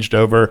were changed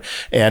over.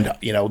 And,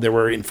 there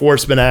were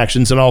enforcement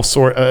actions and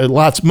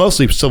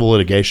mostly civil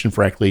litigation,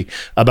 frankly,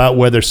 about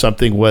whether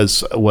something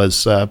was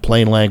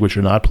plain language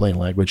or not plain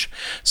language.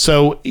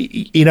 So,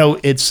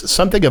 it's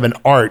something of an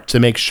art to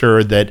make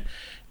sure that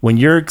when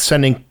you're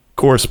sending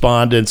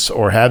correspondence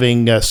or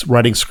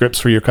writing scripts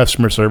for your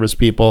customer service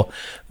people,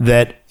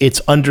 that it's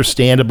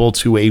understandable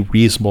to a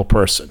reasonable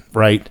person,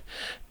 right?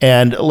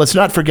 And let's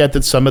not forget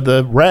that some of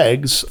the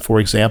regs,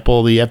 for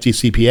example, the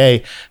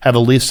FDCPA, have a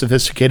least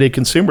sophisticated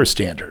consumer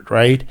standard,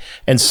 right?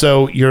 And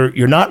so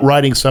you're not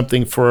writing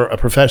something for a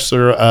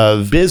professor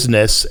of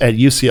business at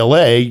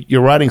UCLA,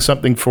 you're writing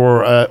something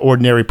for an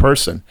ordinary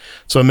person.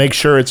 So make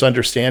sure it's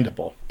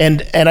understandable.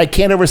 And I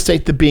can't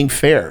overstate the being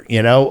fair,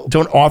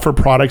 don't offer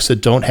products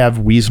that don't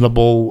have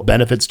reasonable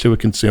benefits to a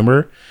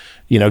consumer.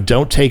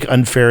 Don't take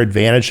unfair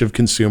advantage of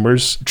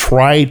consumers.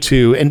 Try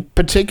to, and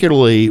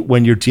particularly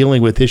when you're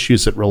dealing with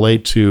issues that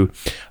relate to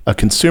a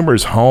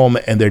consumer's home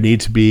and they need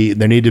to be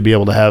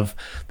able to have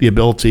the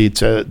ability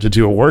to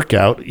do a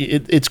workout.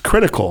 It's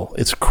critical.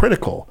 It's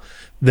critical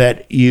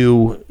that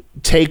you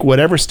take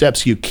whatever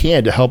steps you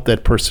can to help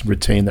that person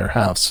retain their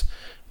house.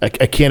 I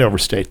can't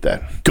overstate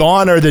that.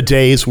 Gone are the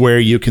days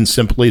where you can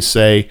simply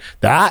say,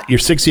 you're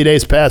 60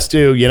 days past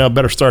due,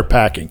 better start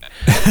packing.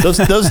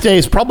 Those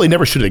days probably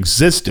never should have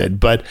existed,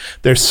 but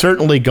they're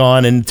certainly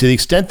gone. And to the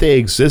extent they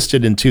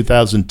existed in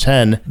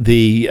 2010,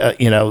 the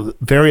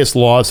various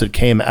laws that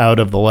came out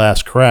of the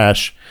last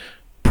crash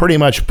pretty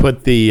much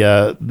put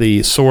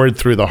the sword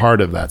through the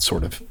heart of that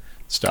sort of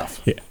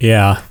stuff.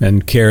 Yeah,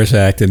 and CARES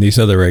Act and these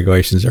other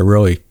regulations are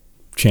really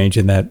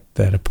changing that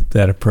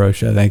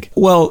approach, I think.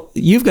 Well,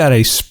 you've got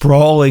a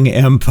sprawling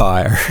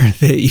empire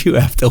that you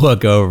have to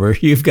look over.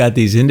 You've got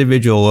these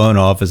individual loan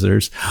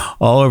officers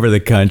all over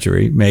the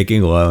country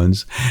making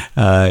loans.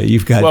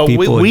 You've got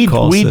people. We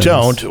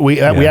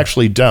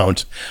actually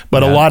don't,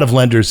 but a lot of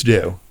lenders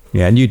do.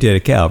 Yeah, and you did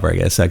at Caliber, I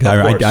guess. I've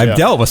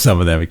dealt with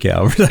some of them at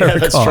Caliber.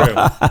 That's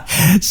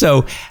true.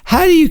 So,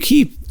 how do you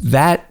keep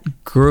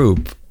that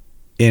group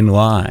in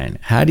line?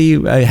 How do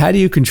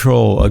you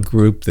control a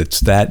group that's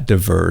that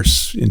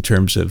diverse in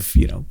terms of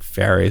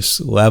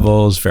various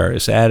levels,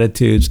 various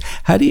attitudes?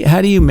 How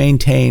do you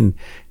maintain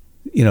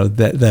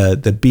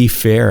the be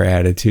fair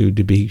attitude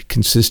to be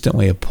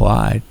consistently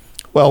applied?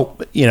 Well,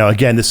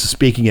 again, this is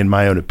speaking in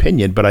my own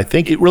opinion, but I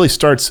think it really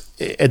starts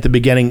at the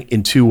beginning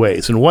in two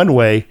ways. In one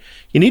way,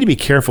 you need to be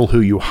careful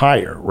who you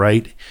hire,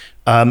 right?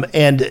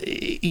 And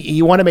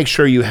you want to make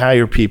sure you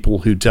hire people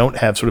who don't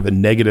have sort of a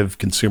negative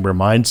consumer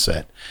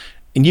mindset.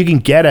 And you can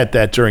get at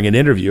that during an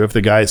interview. If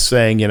the guy's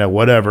saying,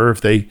 whatever,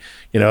 if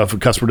a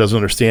customer doesn't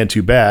understand,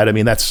 too bad. I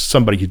mean, that's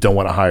somebody you don't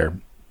want to hire.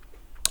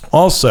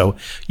 Also,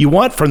 you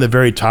want from the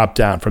very top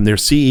down, from their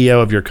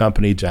CEO of your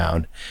company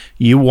down,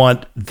 you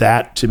want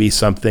that to be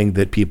something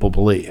that people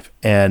believe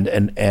and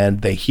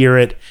they hear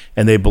it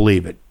and they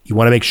believe it. You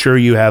want to make sure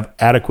you have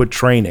adequate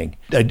training.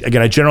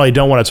 Again, I generally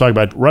don't want to talk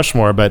about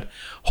Rushmore, but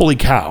holy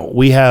cow,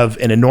 we have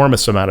an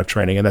enormous amount of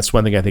training, and that's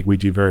one thing I think we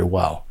do very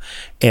well.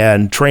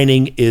 And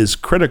training is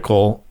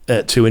critical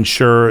to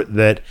ensure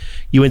that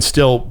you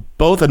instill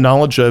both a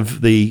knowledge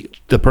of the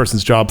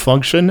person's job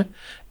function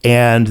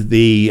and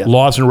the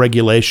laws and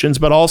regulations,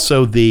 but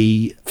also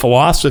the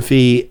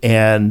philosophy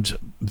and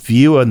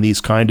view on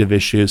these kind of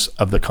issues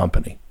of the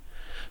company.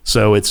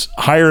 So it's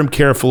hire them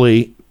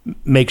carefully,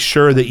 make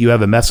sure that you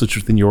have a message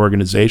within your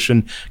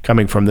organization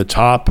coming from the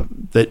top,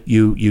 that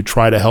you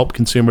try to help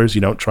consumers.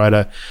 You don't try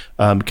to,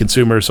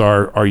 consumers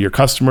are your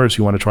customers.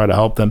 You want to try to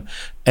help them.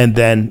 And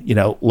then,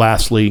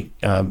 lastly,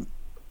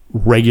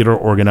 regular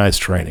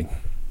organized training.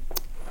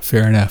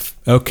 Fair enough.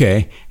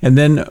 Okay. And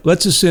then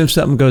let's assume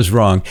something goes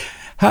wrong.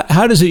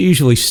 How does it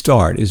usually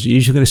start? Is it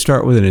usually going to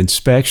start with an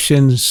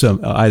inspection,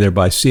 either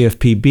by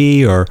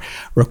CFPB or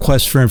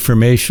requests for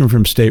information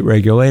from state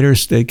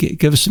regulators?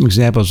 Give us some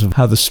examples of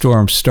how the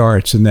storm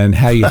starts and then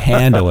how you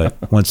handle it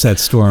once that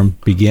storm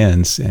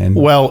begins. And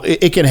well,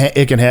 it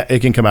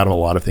can come out of a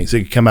lot of things. It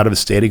can come out of a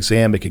state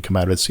exam. It can come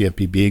out of a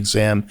CFPB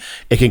exam.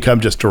 It can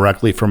come just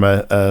directly from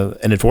an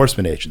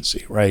enforcement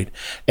agency, right?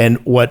 And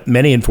what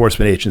many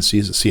enforcement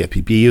agencies, the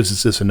CFPB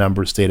uses this, a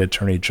number of state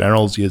attorney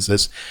generals use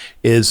this,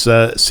 is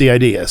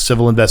CID. A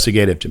civil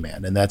investigative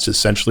demand, and that's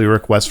essentially a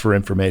request for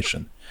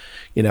information.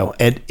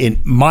 And in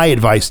my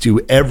advice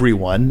to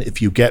everyone,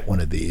 if you get one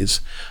of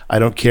these, I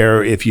don't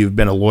care if you've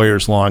been a lawyer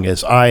as long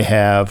as I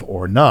have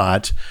or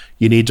not,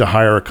 you need to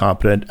hire a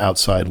competent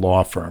outside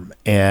law firm.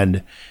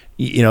 And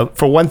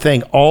for one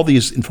thing, all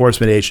these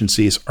enforcement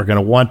agencies are going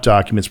to want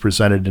documents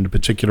presented in a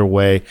particular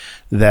way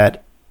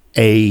that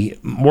a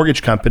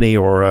mortgage company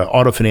or an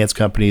auto finance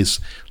company's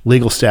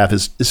legal staff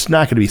is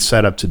not going to be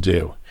set up to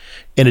do.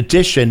 In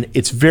addition,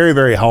 it's very,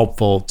 very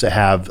helpful to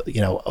have,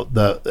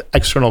 the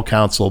external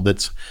counsel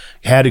that's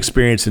had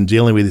experience in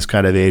dealing with these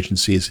kind of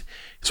agencies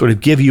sort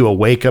of give you a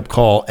wake-up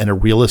call and a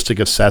realistic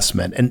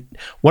assessment. And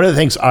one of the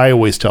things I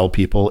always tell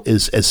people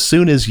is as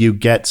soon as you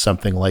get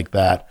something like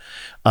that,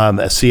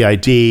 a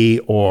CID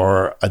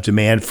or a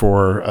demand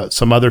for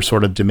some other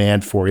sort of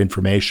demand for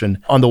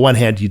information. On the one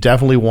hand, you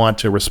definitely want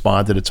to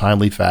respond in a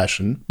timely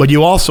fashion, but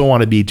you also want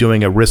to be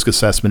doing a risk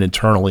assessment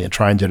internally and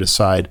trying to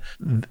decide.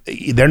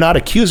 They're not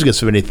accusing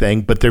us of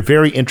anything, but they're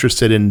very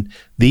interested in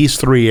these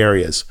three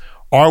areas.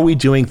 Are we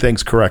doing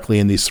things correctly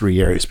in these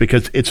three areas?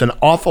 Because it's an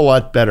awful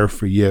lot better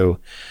for you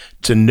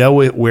to know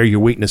where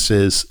your weakness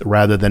is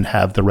rather than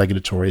have the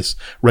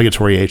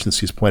regulatory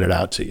agencies point it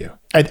out to you.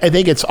 I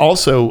think it's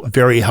also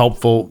very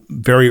helpful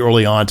very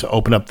early on to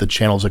open up the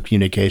channels of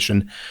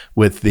communication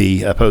with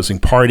the opposing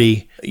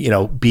party,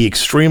 be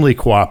extremely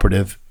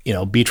cooperative,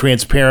 be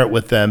transparent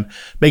with them,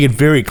 make it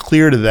very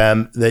clear to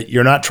them that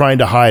you're not trying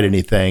to hide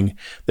anything,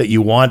 that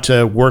you want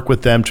to work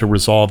with them to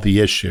resolve the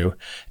issue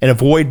and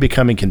avoid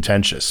becoming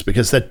contentious,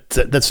 because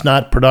that's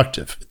not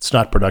productive. It's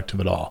not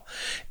productive at all.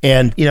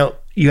 And,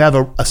 you have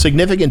a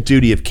significant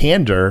duty of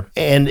candor,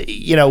 and,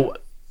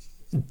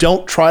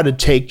 don't try to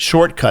take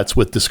shortcuts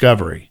with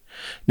discovery.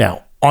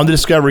 Now, on the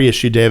discovery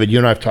issue, David, you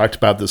and I have talked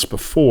about this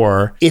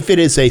before. If it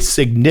is a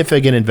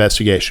significant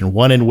investigation,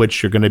 one in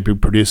which you're going to be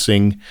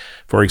producing,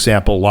 for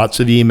example,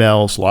 lots of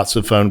emails, lots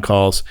of phone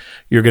calls,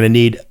 you're going to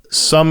need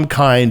some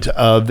kind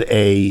of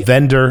a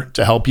vendor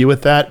to help you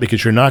with that,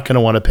 because you're not going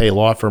to want to pay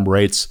law firm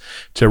rates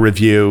to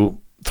review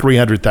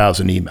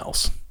 300,000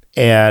 emails.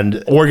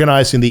 And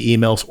organizing the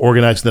emails,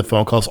 organizing the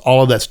phone calls,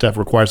 all of that stuff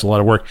requires a lot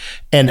of work.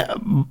 And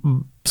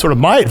sort of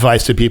my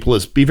advice to people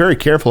is be very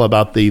careful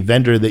about the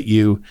vendor that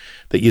you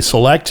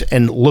select,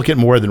 and look at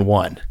more than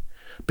one.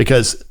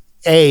 Because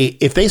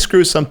if they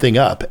screw something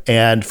up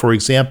and, for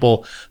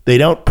example, they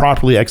don't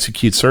properly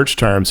execute search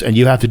terms and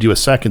you have to do a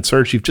second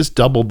search, you've just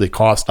doubled the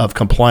cost of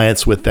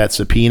compliance with that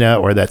subpoena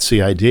or that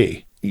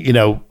CID.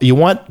 You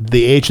want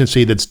the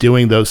agency that's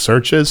doing those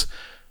searches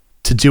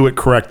to do it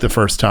correct the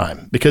first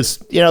time, because,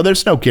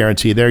 there's no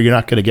guarantee there. You're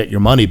not going to get your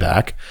money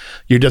back.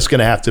 You're just going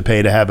to have to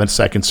pay to have a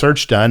second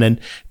search done.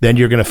 And then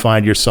you're going to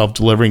find yourself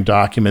delivering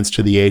documents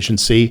to the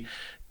agency,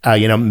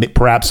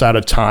 perhaps out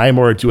of time,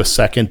 or do a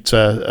second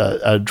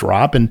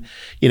drop. And,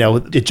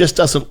 it just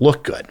doesn't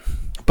look good.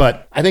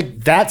 But I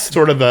think that's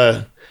sort of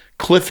a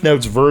Cliff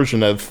Notes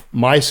version of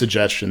my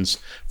suggestions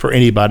for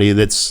anybody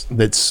that's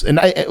and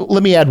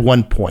let me add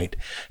one point,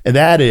 and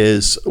that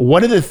is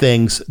one of the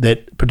things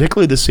that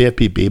particularly the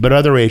CFPB, but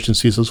other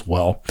agencies as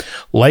well,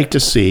 like to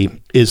see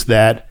is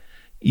that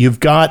you've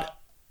got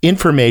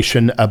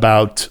information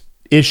about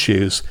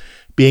issues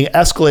being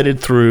escalated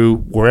through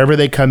wherever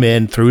they come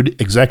in, through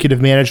executive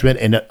management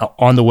and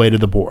on the way to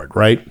the board,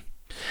 right?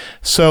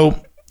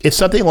 So if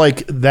something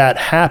like that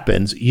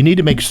happens, you need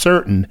to make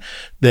certain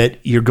that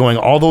you're going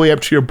all the way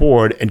up to your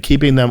board and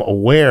keeping them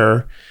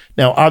aware.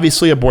 Now,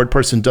 obviously, a board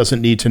person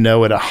doesn't need to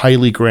know at a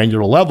highly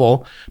granular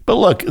level, but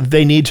look,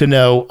 they need to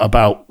know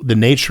about the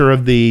nature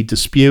of the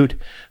dispute,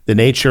 the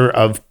nature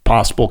of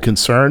possible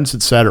concerns,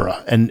 et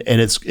cetera. And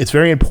it's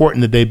very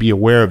important that they be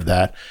aware of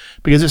that,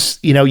 because it's,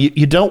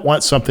 you don't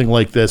want something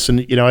like this.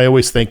 And, I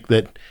always think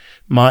that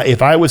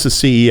if I was a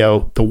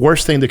CEO, the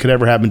worst thing that could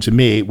ever happen to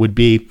me would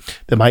be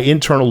that my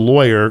internal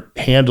lawyer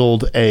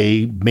handled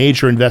a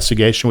major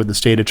investigation with the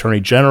state attorney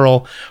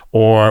general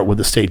or with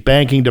the state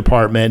banking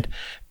department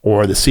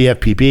or the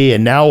CFPB,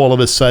 and now all of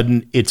a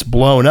sudden it's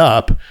blown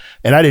up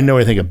and I didn't know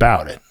anything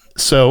about it.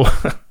 So,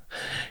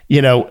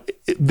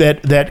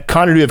 that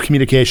continuity of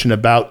communication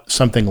about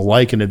something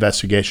like an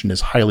investigation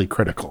is highly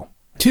critical.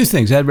 Two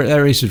things. That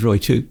raises really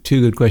two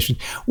good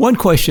questions. One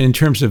question in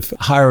terms of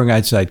hiring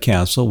outside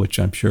counsel, which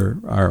I'm sure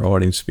our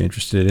audience will be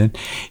interested in,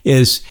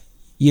 is,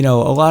 a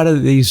lot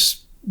of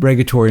these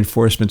regulatory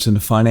enforcements in the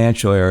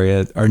financial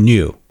area are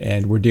new,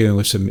 and we're dealing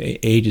with some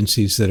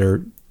agencies that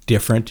are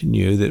different,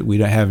 new, that we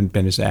haven't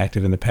been as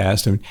active in the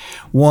past. And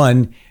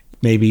one,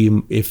 maybe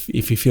if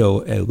you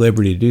feel at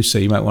liberty to do so,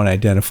 you might want to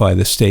identify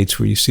the states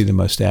where you see the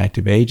most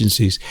active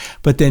agencies.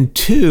 But then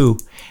two,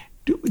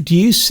 do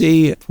you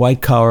see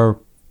white-collar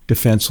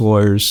defense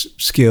lawyers'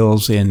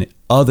 skills in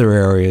other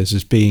areas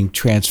as being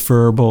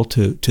transferable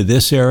to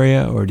this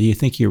area? Or do you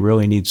think you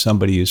really need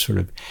somebody who's sort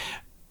of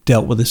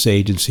dealt with this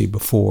agency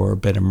before,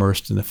 been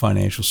immersed in the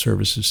financial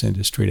services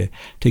industry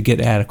to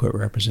get adequate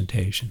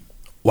representation?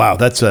 Wow,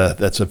 that's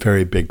a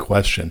very big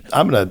question.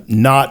 I'm going to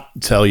not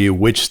tell you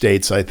which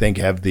states I think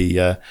have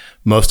the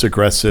most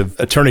aggressive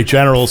attorney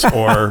generals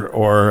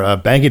or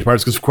banking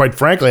departments, because quite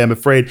frankly, I'm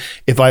afraid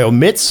if I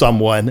omit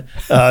someone,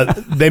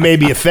 they may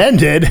be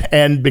offended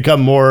and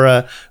become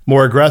more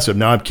aggressive.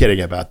 No, I'm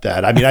kidding about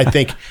that. I mean, I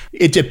think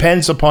it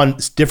depends upon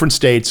different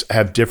states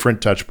have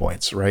different touch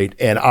points, right?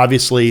 And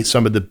obviously,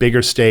 some of the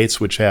bigger states,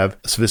 which have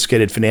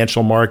sophisticated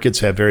financial markets,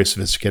 have very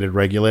sophisticated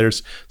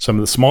regulators. Some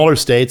of the smaller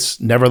states,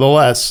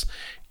 nevertheless,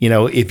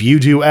 if you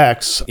do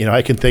X,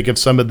 I can think of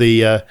some of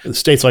the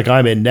states like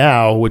I'm in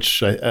now,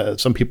 which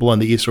some people on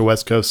the East or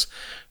West Coast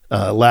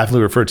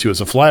laughingly refer to as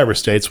the flyover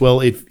states.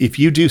 Well, if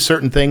you do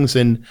certain things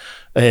in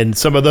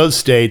some of those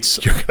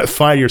states, you're going to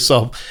find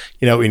yourself,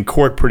 in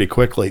court pretty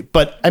quickly.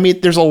 But I mean,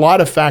 there's a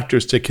lot of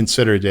factors to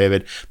consider,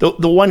 David.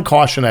 The one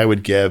caution I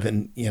would give,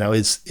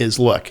 is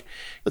look,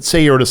 let's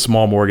say you're at a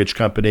small mortgage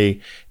company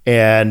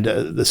and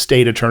the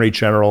state attorney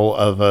general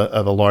of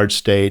a large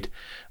state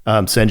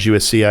sends you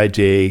a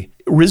CID.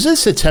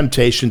 Resist the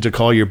temptation to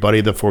call your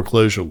buddy the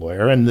foreclosure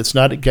lawyer, and it's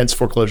not against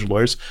foreclosure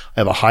lawyers. I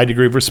have a high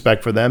degree of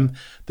respect for them.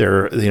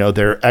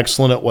 They're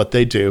excellent at what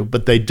they do,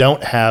 but they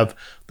don't have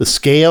the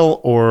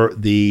scale or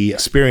the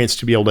experience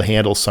to be able to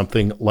handle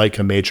something like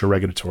a major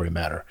regulatory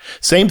matter.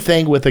 Same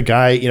thing with a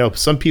guy,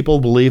 some people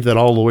believe that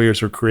all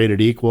lawyers are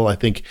created equal. I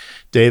think,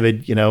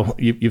 David,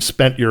 you've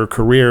spent your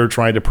career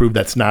trying to prove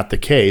that's not the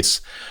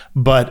case,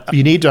 but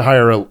you need to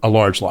hire a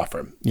large law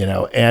firm,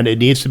 and it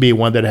needs to be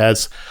one that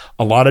has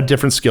a lot of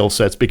different skill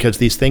sets, because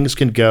these things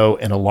can go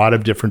in a lot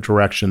of different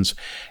directions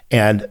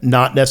and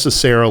not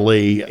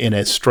necessarily in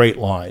a straight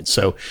line.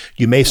 So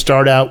you may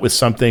start out with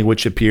something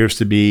which appears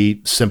to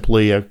be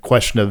simply a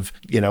question of,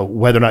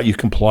 whether or not you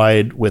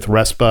complied with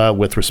RESPA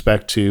with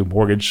respect to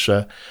mortgage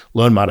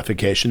loan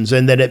modifications.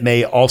 And then it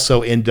may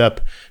also end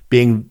up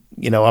being,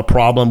 a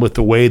problem with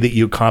the way that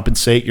you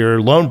compensate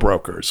your loan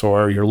brokers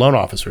or your loan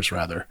officers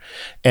rather.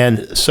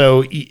 And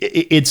so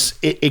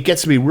it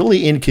gets to be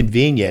really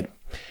inconvenient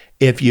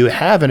if you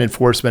have an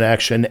enforcement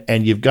action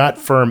and you've got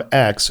firm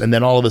X, and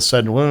then all of a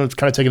sudden, well, it's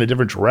kind of taking a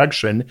different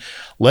direction.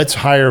 Let's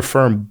hire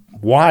firm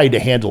Y to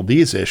handle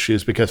these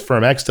issues because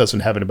firm X doesn't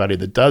have anybody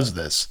that does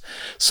this.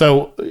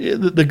 So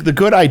the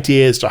good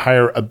idea is to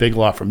hire a big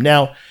law firm.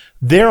 Now,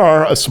 there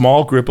are a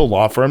small group of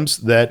law firms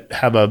that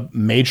have a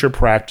major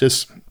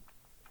practice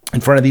in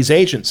front of these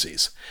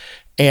agencies.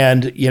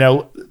 And,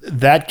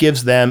 that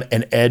gives them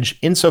an edge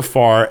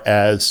insofar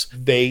as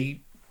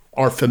they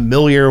are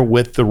familiar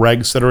with the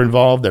regs that are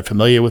involved. They're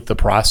familiar with the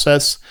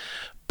process,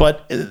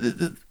 but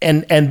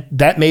and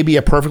that may be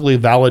a perfectly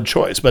valid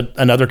choice. But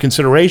another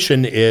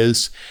consideration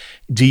is,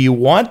 do you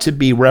want to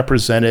be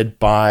represented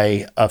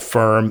by a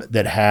firm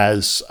that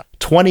has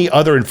 20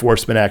 other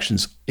enforcement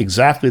actions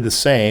exactly the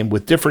same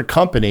with different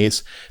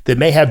companies that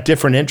may have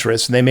different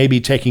interests and they may be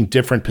taking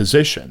different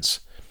positions?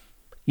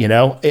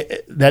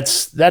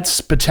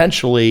 That's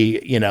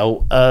potentially,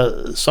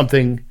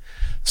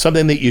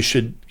 something that you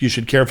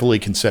should carefully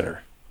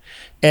consider.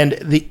 And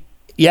the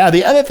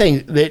other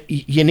thing that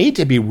you need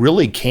to be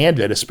really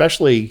candid,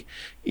 especially,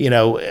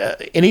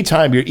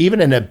 anytime you're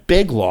even in a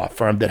big law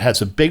firm that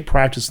has a big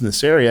practice in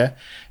this area,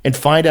 and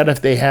find out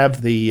if they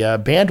have the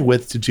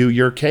bandwidth to do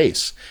your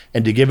case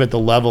and to give it the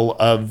level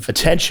of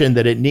attention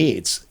that it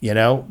needs,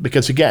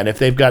 because again, if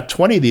they've got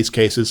 20 of these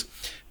cases,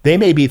 they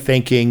may be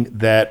thinking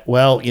that,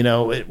 well,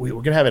 we're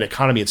going to have an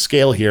economy of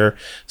scale here,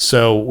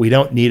 so we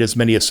don't need as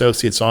many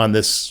associates on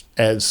this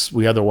as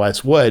we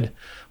otherwise would.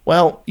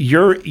 Well,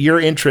 your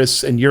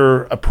interests and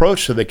your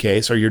approach to the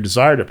case, or your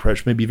desired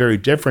approach, may be very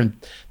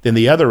different than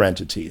the other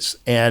entities.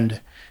 And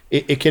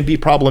it can be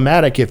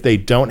problematic if they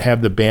don't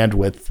have the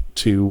bandwidth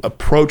to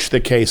approach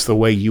the case the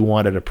way you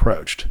want it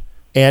approached.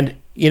 And,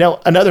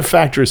 another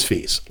factor is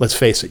fees. Let's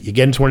face it. You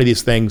get into one of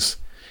these things,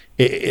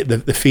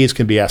 the fees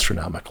can be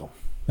astronomical.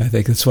 I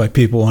think that's why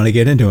people want to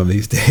get into them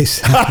these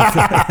days.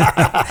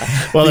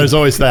 Well, there's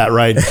always that,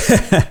 right?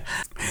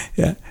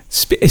 Yeah.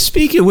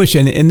 Speaking of which,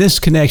 in this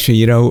connection,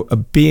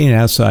 being an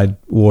outside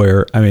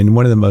lawyer, I mean,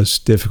 one of the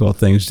most difficult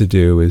things to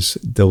do is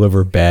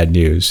deliver bad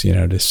news,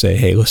 to say,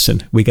 hey,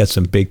 listen, we got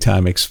some big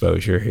time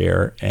exposure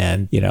here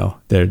and,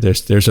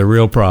 there's a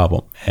real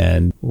problem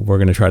and we're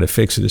going to try to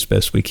fix it as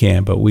best we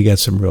can, but we got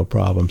some real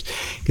problems.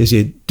 Because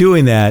you're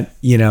doing that,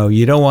 you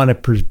don't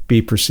want to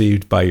be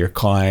perceived by your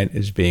client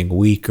as being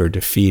weak or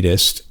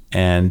defeatist.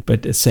 But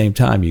at the same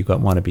time, you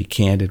want to be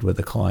candid with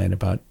the client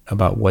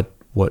about what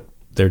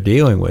they're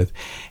dealing with.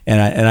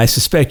 And I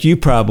suspect you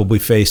probably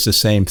face the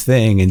same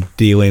thing in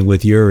dealing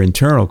with your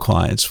internal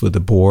clients, with the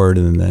board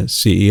and the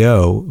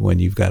CEO, when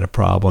you've got a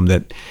problem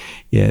that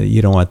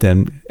you don't want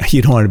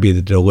to be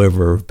the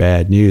deliverer of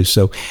bad news.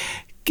 So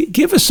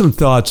give us some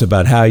thoughts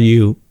about how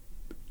you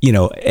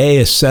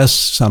assess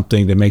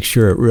something to make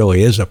sure it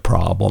really is a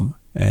problem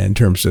in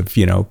terms of,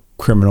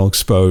 criminal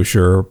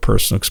exposure,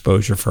 personal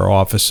exposure for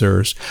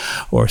officers,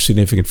 or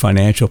significant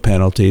financial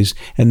penalties.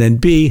 And then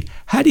B,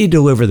 how do you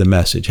deliver the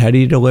message? How do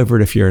you deliver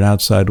it if you're an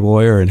outside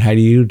lawyer, and how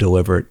do you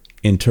deliver it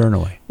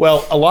internally?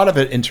 Well, a lot of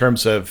it in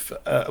terms of,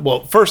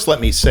 first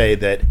let me say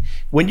that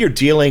when you're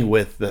dealing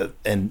with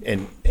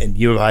and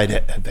you and I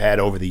have had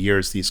over the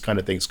years these kind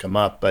of things come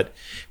up, but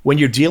when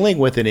you're dealing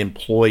with an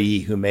employee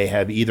who may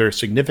have either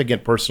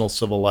significant personal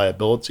civil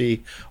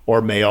liability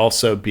or may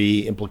also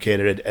be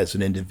implicated as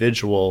an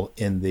individual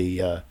in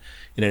an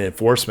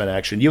enforcement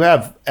action, you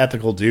have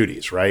ethical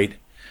duties, right?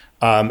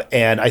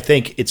 And I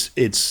think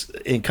it's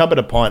incumbent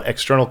upon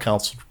external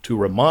counsel to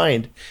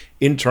remind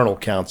internal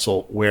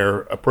counsel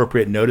where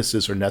appropriate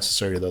notices are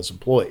necessary to those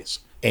employees,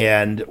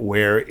 and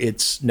where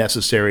it's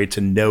necessary to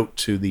note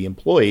to the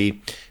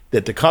employee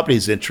that the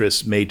company's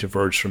interests may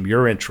diverge from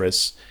your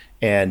interests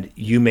and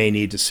you may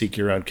need to seek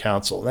your own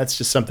counsel. And that's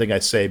just something I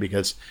say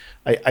because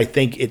I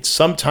think it's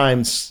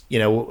sometimes,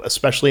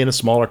 especially in a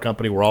smaller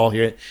company, we're all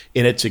here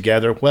in it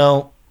together.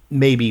 Well,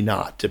 maybe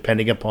not,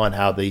 depending upon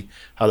how the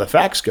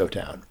facts go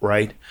down,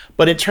 right?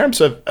 But in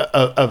terms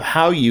of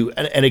how you,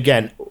 and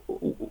again,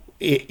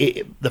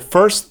 the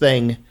first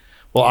thing,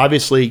 well,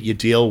 obviously you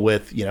deal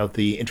with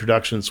the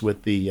introductions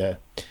with the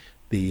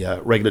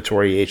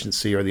regulatory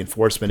agency or the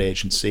enforcement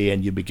agency,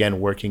 and you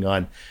begin working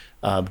on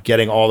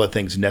getting all the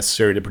things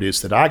necessary to produce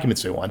the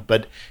documents they want.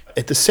 But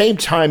at the same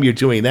time you're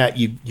doing that,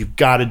 you've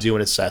got to do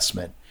an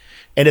assessment.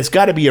 And it's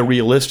got to be a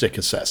realistic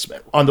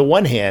assessment. On the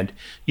one hand,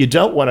 you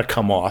don't want to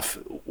come off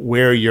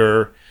where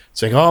you're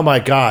saying, oh my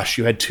gosh,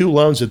 you had 2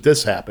 loans that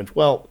this happened.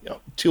 Well,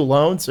 2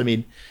 loans, I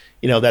mean,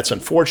 that's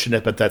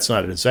unfortunate, but that's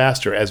not a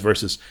disaster, as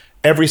versus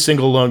every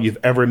single loan you've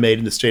ever made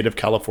in the state of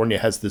California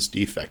has this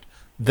defect.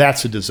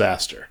 That's a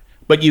disaster.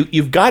 But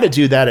you've got to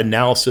do that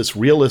analysis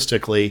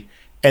realistically.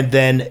 And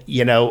then,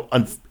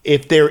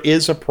 if there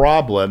is a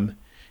problem,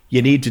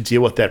 you need to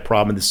deal with that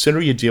problem. The sooner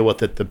you deal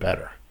with it, the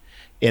better.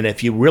 And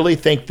if you really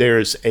think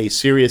there's a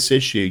serious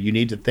issue, you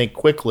need to think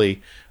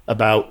quickly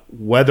about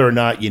whether or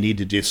not you need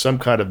to do some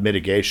kind of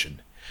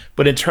mitigation.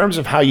 But in terms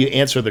of how you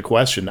answer the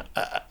question,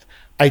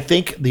 I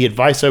think the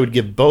advice I would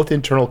give both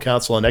internal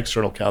counsel and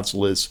external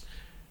counsel is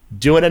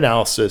do an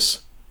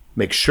analysis,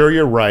 make sure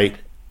you're right,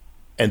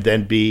 and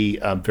then be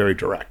very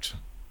direct.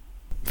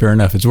 Fair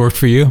enough. It's worked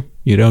for you?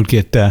 You don't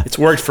get... It's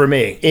worked for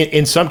me.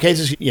 In some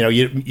cases,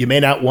 you may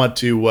not want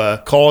to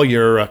call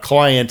your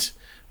client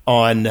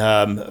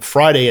on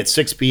Friday at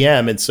 6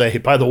 p.m. and say,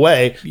 by the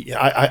way,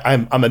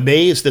 I'm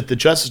amazed that the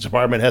Justice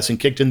Department hasn't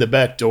kicked in the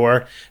back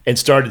door and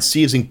started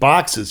seizing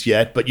boxes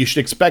yet, but you should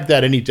expect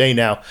that any day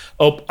now.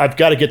 Oh, I've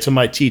got to get to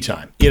my tea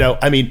time.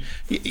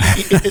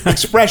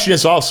 Expression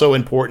is also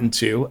important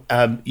too.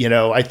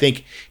 I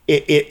think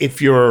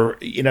if you're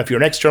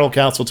an external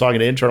counsel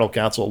talking to internal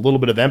counsel, a little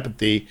bit of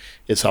empathy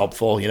is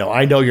helpful.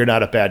 I know you're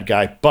not a bad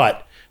guy,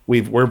 but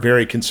we're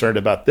very concerned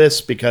about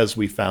this because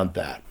we found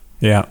that.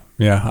 Yeah.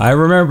 I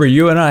remember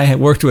you and I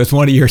had worked with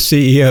one of your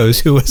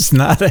CEOs who was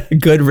not a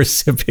good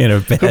recipient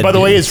of bad news. Who, by the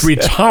way, is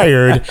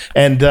retired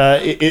and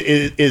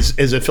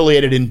is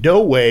affiliated in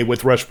no way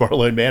with Rushmore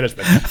Loan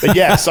Management. But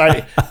yes,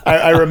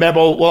 I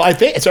remember. Well, I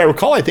think, as I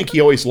recall, I think he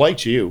always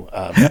liked you,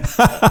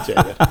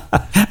 David.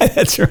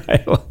 That's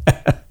right.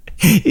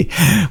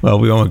 Well,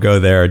 we won't go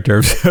there in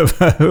terms of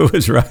who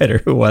was right or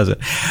who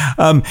wasn't.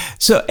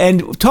 So,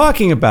 and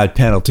talking about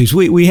penalties,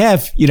 we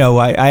have,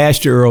 I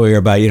asked you earlier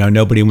about,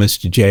 nobody went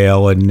to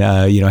jail and,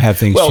 have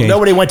things change. Well,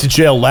 nobody went to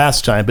jail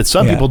last time, but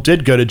some people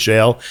did go to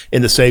jail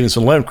in the savings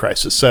and loan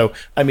crisis. So,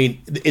 I mean,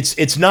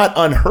 it's not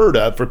unheard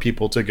of for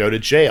people to go to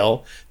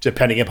jail,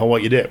 depending upon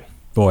what you do.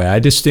 Boy, I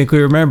distinctly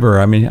remember,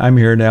 I'm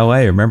here in LA.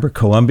 Remember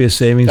Columbia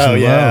Savings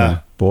and Loan?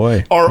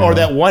 Boy. Or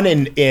that one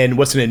in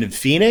what's it in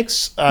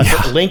Phoenix?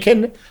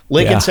 Lincoln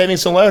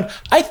Savings and Loan.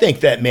 I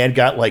think that man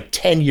got like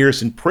 10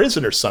 years in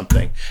prison or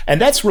something.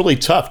 And that's really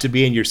tough to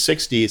be in your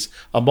 60s,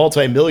 a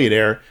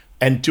multimillionaire,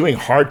 and doing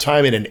hard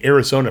time in an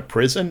Arizona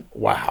prison.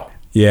 Wow.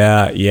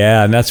 Yeah.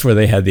 And that's where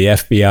they had the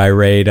FBI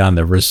raid on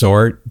the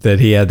resort that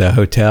he had, the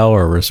hotel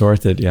or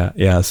resort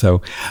that,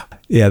 So,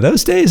 Yeah,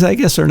 those days, I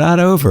guess, are not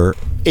over.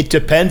 It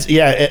depends.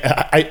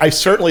 Yeah, I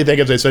certainly think,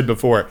 as I said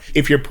before,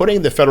 if you're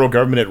putting the federal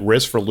government at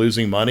risk for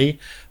losing money,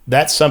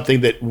 that's something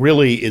that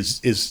really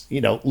is,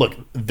 look,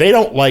 they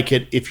don't like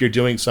it if you're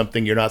doing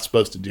something you're not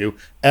supposed to do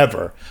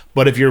ever.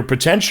 But if you're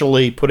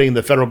potentially putting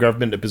the federal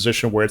government in a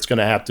position where it's going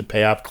to have to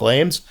pay off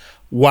claims,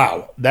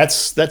 wow,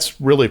 that's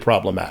really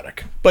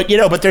problematic. But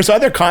there's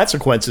other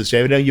consequences,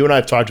 David. You and I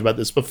have talked about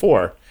this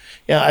before.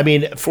 Yeah, I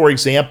mean, for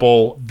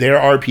example,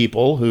 there are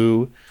people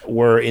who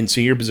were in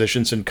senior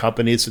positions in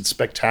companies that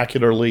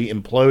spectacularly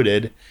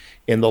imploded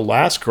in the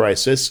last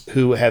crisis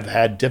who have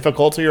had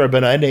difficulty or have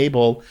been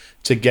unable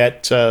to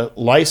get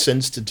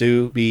licensed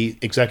to be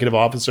executive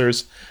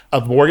officers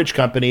of mortgage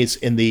companies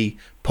in the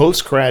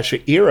post-crash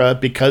era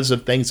because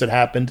of things that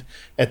happened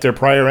at their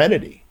prior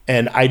entity.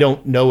 And I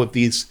don't know if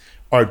these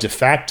are de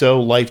facto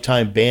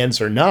lifetime bans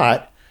or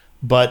not.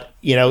 But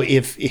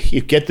if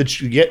you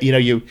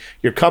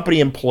your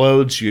company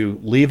implodes, you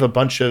leave a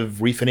bunch of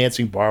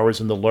refinancing borrowers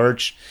in the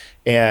lurch,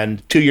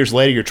 and 2 years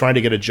later you're trying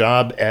to get a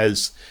job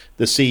as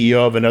the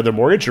CEO of another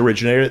mortgage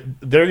originator,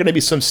 there are going to be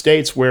some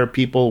states where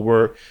people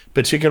were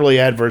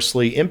particularly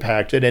adversely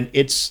impacted, and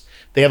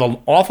they have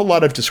an awful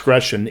lot of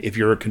discretion if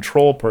you're a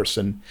control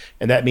person,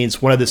 and that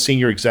means one of the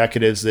senior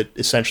executives that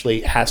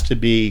essentially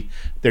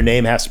their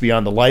name has to be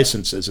on the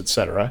licenses, et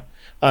cetera.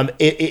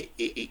 They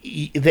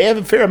have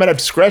a fair amount of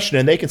discretion,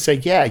 and they can say,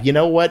 yeah, you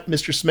know what,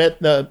 Mr. Smith,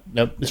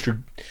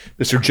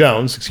 Mr.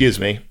 Jones, excuse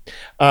me,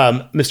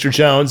 Mr.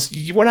 Jones,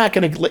 we're not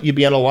going to let you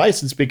be on a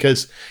license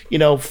because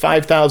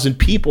 5,000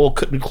 people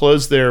couldn't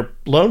close their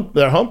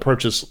home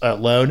purchase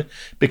loan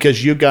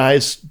because you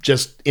guys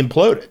just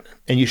imploded,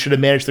 and you should have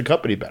managed the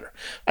company better.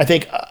 I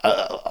think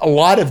a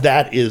lot of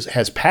that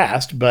has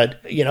passed, but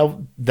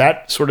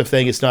that sort of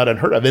thing is not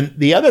unheard of. And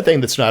the other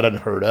thing that's not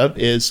unheard of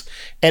is,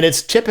 and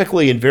it's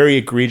typically in very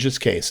egregious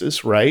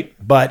cases, right?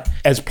 But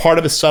as part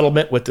of a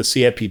settlement with the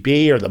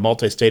CFPB or the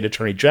multi-state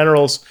attorney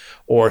generals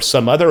or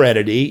some other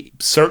entity,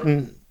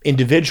 certain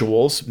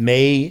individuals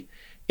may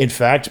in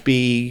fact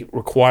be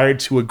required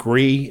to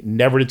agree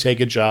never to take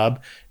a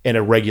job in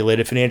a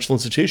regulated financial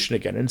institution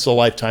again. And it's a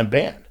lifetime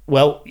ban.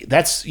 Well,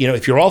 that's,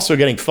 if you're also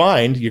getting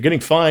fined,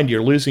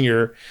 you're losing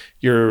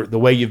the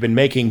way you've been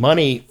making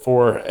money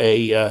for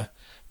the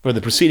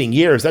preceding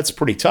years. That's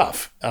pretty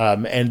tough.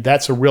 And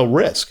that's a real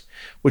risk,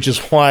 which is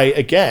why,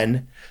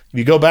 again, if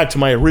you go back to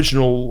my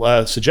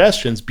original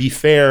suggestions, be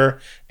fair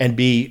and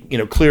be,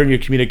 clear in your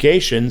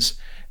communications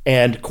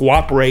and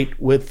cooperate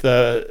with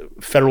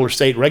federal or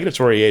state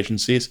regulatory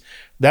agencies.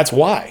 That's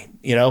why,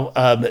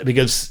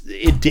 because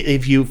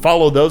if you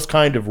follow those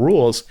kind of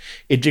rules,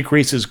 it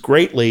decreases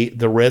greatly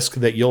the risk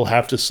that you'll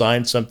have to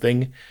sign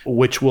something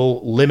which will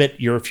limit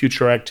your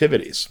future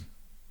activities.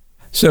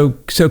 So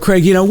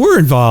Craig, we're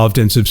involved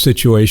in some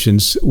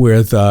situations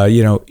with,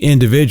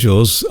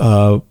 individuals.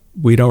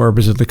 We don't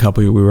represent the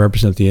company, we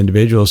represent the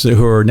individuals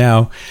who are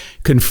now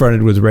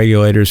confronted with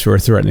regulators who are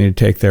threatening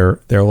to take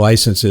their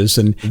licenses,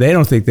 and they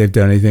don't think they've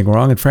done anything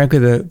wrong. And frankly,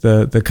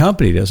 the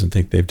company doesn't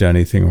think they've done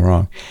anything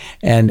wrong.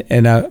 And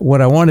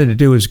what I wanted to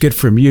do is get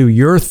from you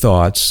your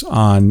thoughts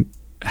on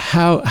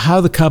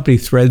how the company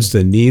threads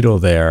the needle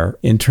there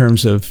in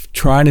terms of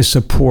trying to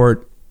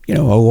support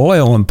a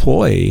loyal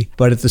employee,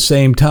 but at the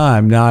same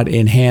time not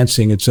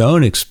enhancing its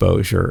own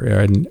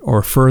exposure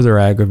or further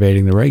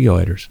aggravating the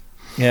regulators.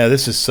 Yeah,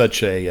 this is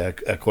such a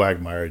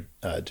quagmire,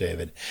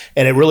 David.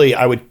 And it really,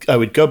 I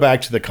would go back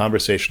to the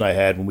conversation I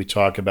had when we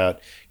talk about,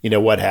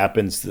 what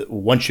happens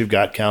once you've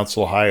got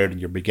counsel hired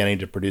and you're beginning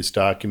to produce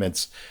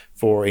documents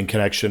in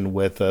connection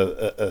with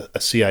a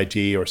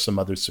CID or some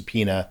other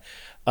subpoena.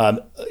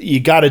 You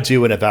got to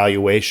do an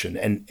evaluation,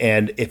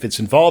 and if it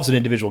involves an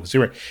individual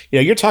consumer,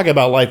 you're talking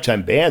about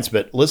lifetime bans.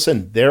 But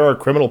listen, there are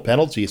criminal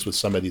penalties with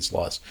some of these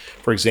laws.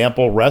 For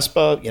example,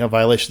 RESPA,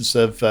 violations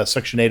of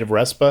Section 8 of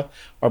RESPA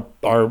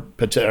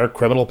are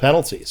criminal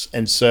penalties,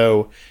 and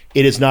so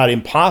it is not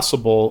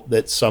impossible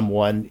that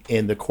someone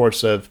in the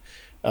course of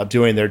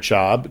doing their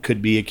job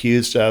could be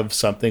accused of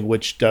something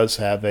which does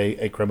have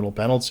a criminal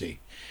penalty.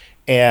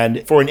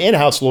 And for an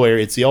in-house lawyer,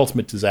 it's the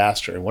ultimate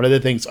disaster. And one of the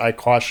things I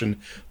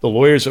caution the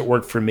lawyers that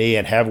work for me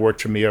and have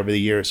worked for me over the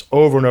years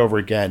over and over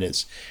again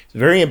is it's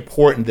very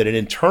important that an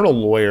internal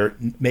lawyer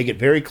make it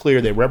very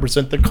clear they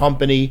represent the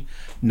company,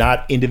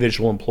 not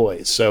individual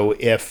employees. So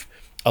if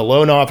a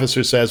loan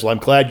officer says, well, I'm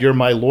glad you're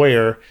my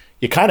lawyer,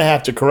 you kind of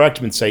have to correct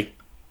him and say,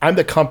 I'm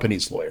the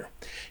company's lawyer.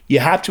 You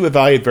have to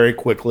evaluate very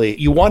quickly.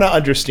 You want to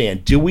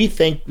understand, do we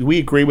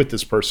agree with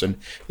this person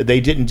that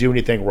they didn't do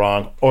anything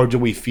wrong, or do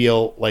we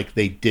feel like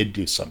they did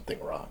do something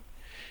wrong?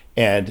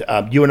 And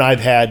you and I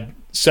have had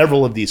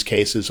several of these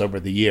cases over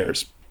the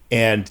years,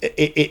 and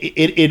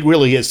it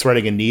really is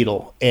threading a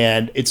needle.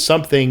 And it's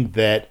something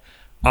that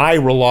I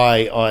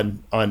rely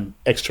on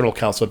external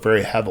counsel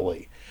very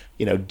heavily.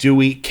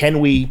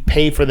 Can we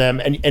pay for them?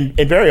 And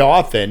very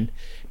often,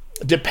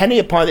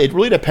 it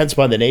really depends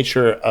upon the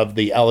nature of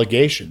the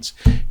allegations.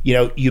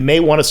 You may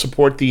want to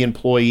support the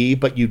employee,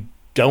 but you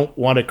don't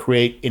want to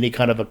create any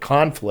kind of a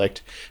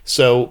conflict.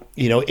 So,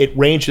 it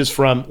ranges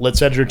from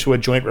let's enter into a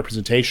joint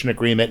representation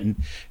agreement,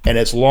 and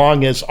as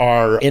long as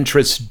our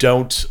interests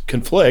don't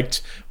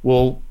conflict,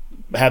 we'll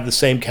have the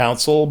same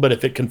counsel. But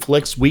if it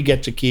conflicts, we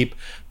get to keep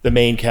the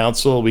main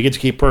counsel. We get to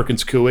keep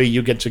Perkins Coie.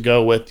 You get to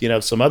go with,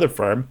 some other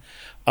firm.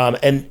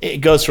 And it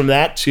goes from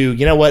that to,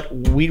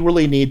 we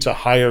really need to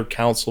hire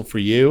counsel for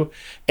you.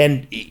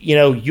 And,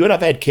 you and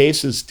I've had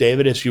cases,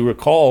 David, as you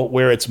recall,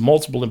 where it's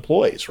multiple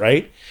employees,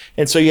 right?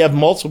 And so you have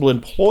multiple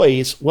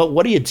employees. Well,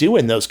 what do you do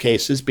in those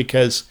cases?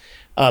 Because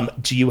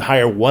do you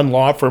hire one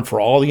law firm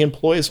for all the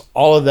employees?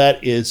 All of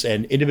that is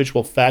an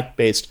individual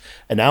fact-based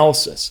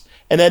analysis.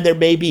 And then there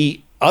may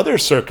be other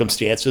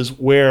circumstances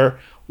where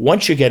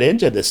once you get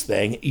into this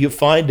thing, you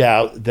find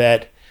out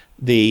that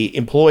the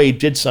employee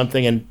did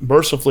something, and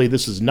mercifully,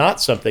 this is not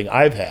something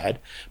I've had,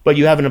 but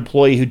you have an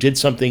employee who did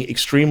something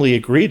extremely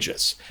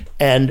egregious,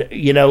 and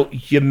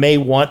you may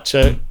want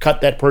to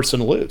cut that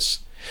person loose.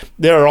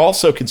 There are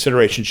also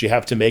considerations you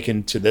have to make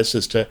into this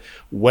as to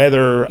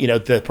whether,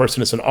 the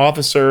person is an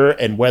officer,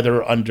 and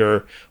whether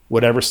under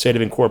whatever state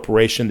of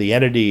incorporation the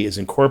entity is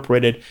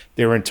incorporated,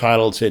 they're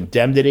entitled to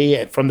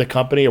indemnity from the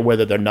company, or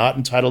whether they're not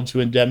entitled to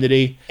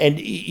indemnity. And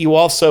you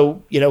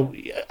also,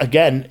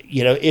 again,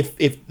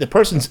 if the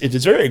person's, if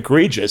it's very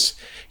egregious,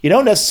 you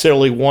don't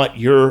necessarily want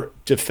your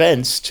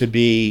defense to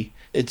be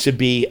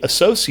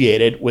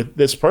associated with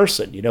this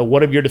person.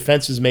 One of your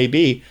defenses may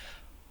be,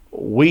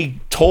 we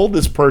told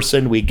this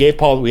person, we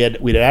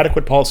had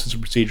adequate policies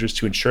and procedures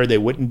to ensure they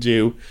wouldn't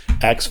do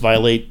X,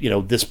 violate,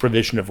 this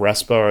provision of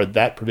RESPA or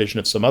that provision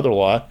of some other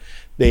law.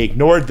 They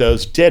ignored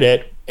those, did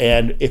it,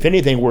 and if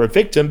anything, we're a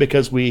victim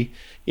because they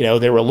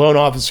were a loan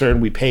officer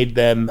and we paid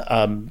them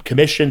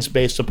commissions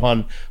based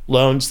upon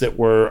loans that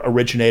were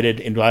originated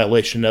in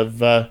violation of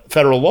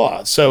federal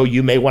law. So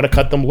you may want to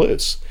cut them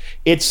loose.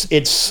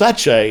 It's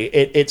such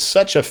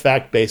a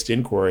fact-based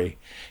inquiry.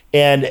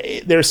 And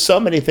there's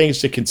so many things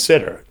to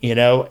consider,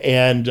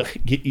 and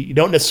you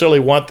don't necessarily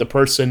want the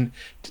person,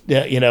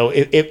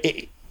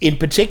 in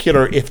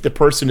particular, if the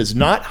person is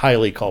not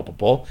highly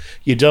culpable,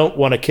 you don't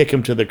want to kick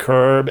him to the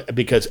curb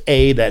because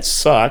A, that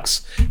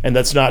sucks, and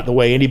that's not the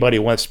way anybody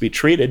wants to be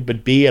treated,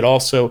 but B, it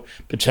also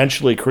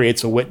potentially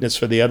creates a witness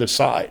for the other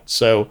side.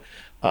 So,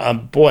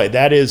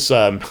 that is,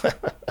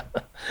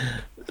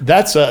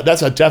 that's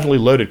a definitely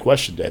loaded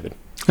question, David.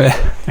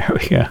 There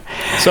we go.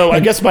 So I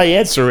guess my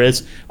answer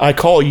is I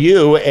call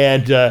you,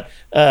 and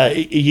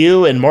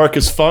you and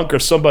Marcus Funk or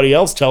somebody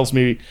else tells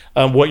me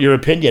what your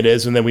opinion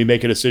is, and then we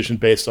make a decision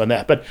based on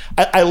that. But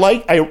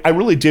I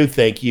really do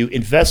think you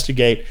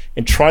investigate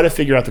and try to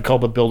figure out the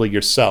culpability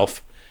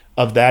yourself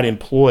of that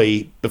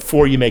employee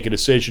before you make a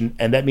decision,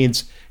 and that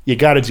means you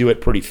got to do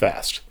it pretty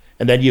fast.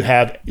 And then you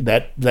have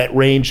that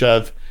range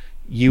of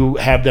you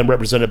have them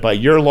represented by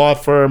your law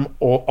firm,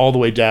 or all the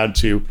way down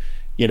to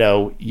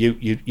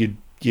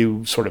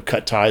you sort of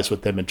cut ties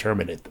with them and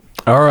terminate them.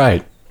 All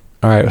right.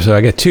 So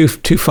I got two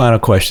final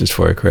questions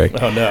for you, Craig.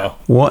 Oh, no.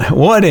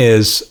 One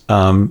is,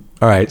 all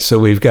right, so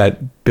we've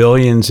got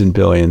billions and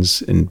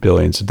billions and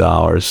billions of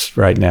dollars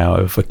right now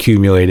of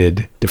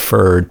accumulated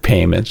deferred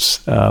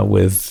payments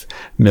with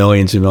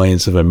millions and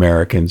millions of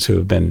Americans who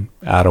have been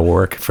out of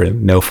work for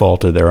no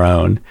fault of their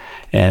own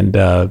and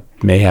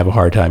may have a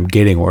hard time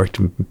getting work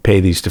to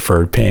pay these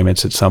deferred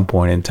payments at some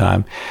point in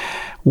time.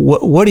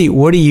 What are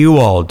you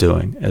all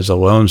doing as a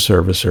loan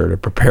servicer to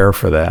prepare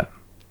for that?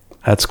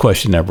 That's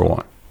question number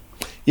one.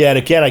 Yeah, and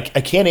again, I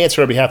can't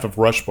answer on behalf of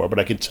Rushmore, but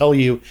I can tell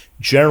you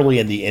generally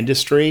in the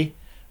industry,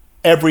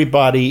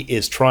 everybody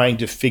is trying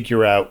to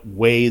figure out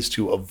ways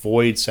to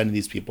avoid sending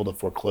these people to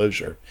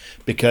foreclosure.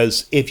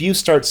 Because if you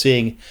start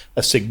seeing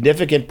a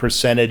significant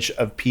percentage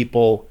of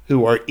people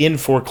who are in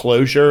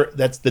foreclosure,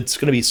 that's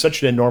going to be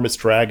such an enormous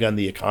drag on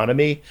the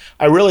economy.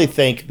 I really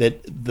think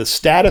that the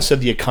status of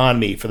the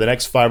economy for the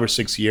next 5 or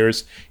 6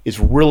 years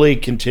is really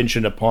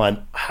contingent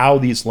upon how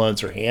these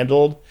loans are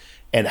handled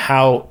and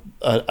how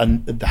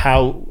and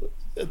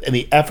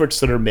the efforts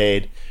that are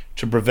made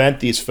to prevent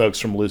these folks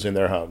from losing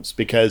their homes.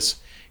 Because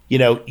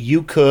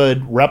you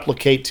could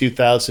replicate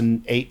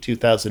 2008,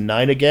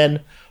 2009 again,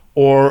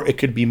 or it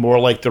could be more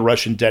like the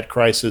Russian debt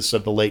crisis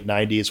of the late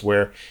 90s,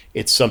 where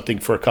it's something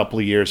for a couple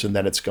of years and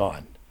then it's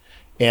gone.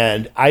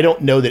 And I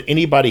don't know that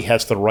anybody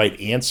has the right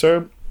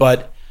answer,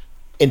 but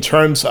in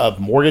terms of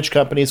mortgage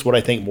companies, what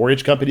I think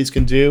mortgage companies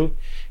can do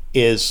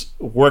is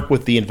work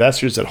with the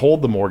investors that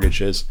hold the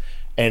mortgages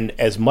and,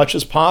 as much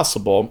as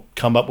possible,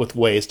 come up with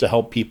ways to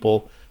help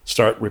people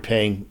start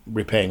repaying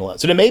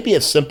loans. And it may be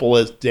as simple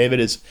as, David,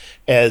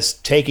 as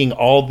taking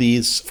all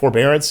these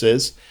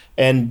forbearances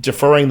and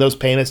deferring those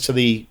payments till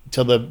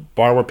the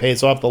borrower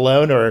pays off the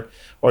loan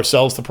or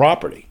sells the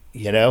property.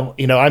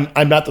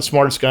 I'm not the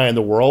smartest guy in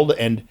the world,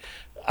 and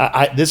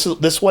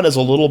this one is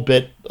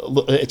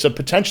it's a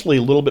potentially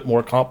a little bit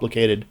more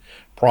complicated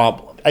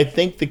problem. I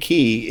think the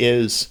key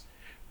is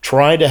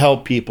trying to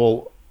help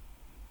people.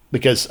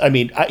 Because I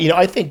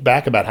think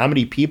back about how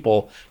many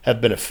people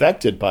have been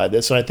affected by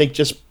this, and I think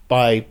just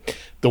by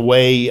the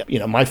way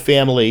my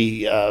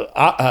family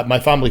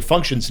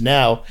functions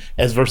now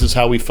as versus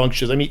how we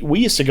function. I mean,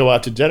 we used to go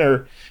out to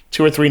dinner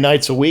 2 or 3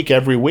 nights a week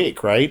every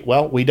week, right?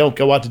 Well, we don't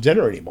go out to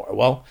dinner anymore.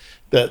 Well,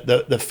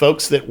 the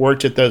folks that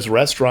worked at those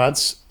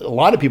restaurants, a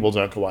lot of people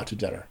don't go out to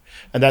dinner,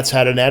 and that's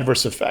had an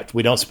adverse effect.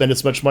 We don't spend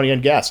as much money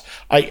on gas.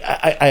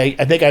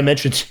 I think I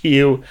mentioned to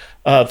you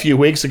a few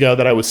weeks ago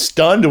that I was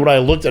stunned when I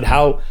looked at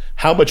how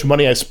much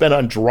money I spent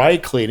on dry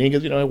cleaning,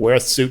 because I wear a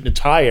suit and a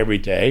tie every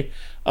day.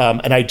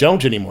 And I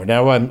don't anymore.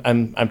 Now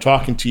I'm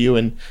talking to you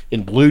in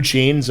blue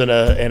jeans and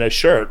a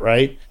shirt,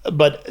 right?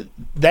 But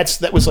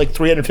that was like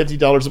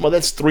 $350 a month.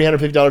 That's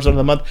 $350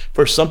 a month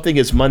for something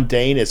as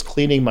mundane as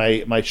cleaning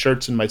my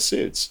shirts and my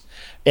suits.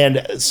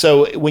 And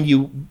so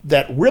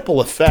that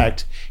ripple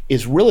effect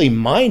is really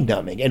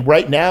mind-numbing. And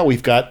right now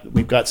we've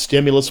got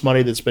stimulus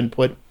money that's been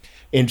put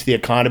into the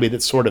economy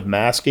that's sort of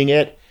masking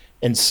it.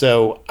 And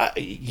so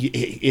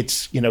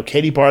it's,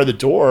 Katie barred the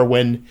door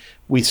when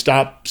we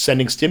stop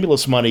sending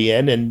stimulus money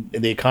in and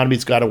the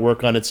economy's got to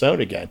work on its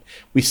own again.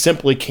 We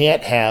simply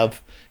can't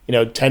have,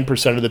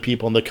 10% of the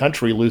people in the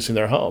country losing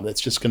their home. It's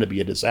just going to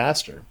be a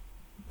disaster.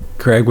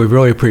 Craig, we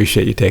really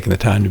appreciate you taking the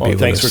time to be with us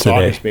today. Thanks for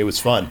talking to me. It was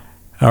fun.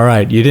 All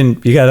right. You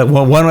got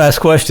one last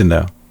question,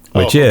 though,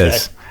 which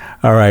is,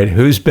 all right,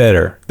 who's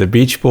better, the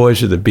Beach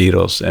Boys or the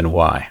Beatles, and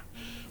why?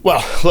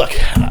 Well, look,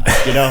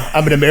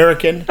 I'm an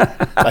American.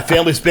 My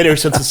family's been here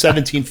since the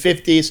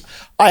 1750s.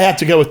 I have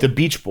to go with the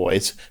Beach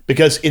Boys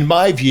because, in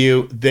my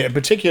view,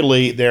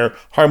 particularly their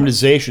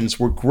harmonizations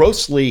were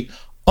grossly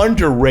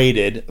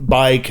underrated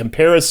by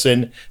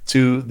comparison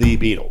to the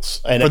Beatles.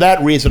 And for that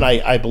reason,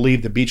 I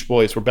believe the Beach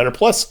Boys were better.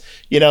 Plus,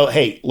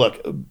 hey,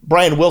 look,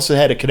 Brian Wilson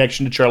had a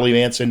connection to Charlie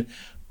Manson.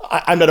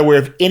 I'm not aware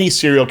of any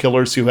serial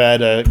killers who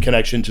had a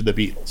connection to the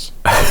Beatles.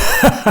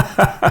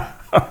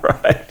 All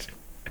right.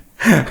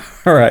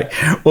 All right.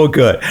 Well,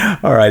 good.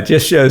 All right.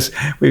 Just shows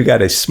we've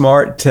got a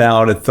smart,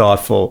 talented,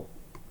 thoughtful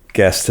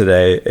guest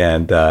today,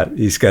 and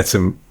he's got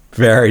some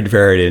varied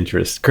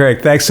interests.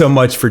 Craig, thanks so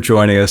much for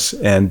joining us,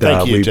 and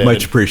Thank you, we David.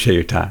 much appreciate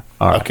your time.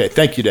 All right. Okay.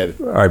 Thank you, David.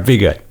 All right. Be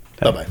good.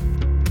 Bye-bye.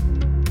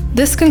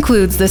 This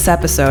concludes this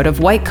episode of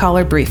White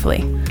Collar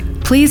Briefly.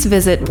 Please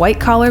visit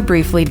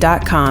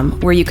whitecollarbriefly.com,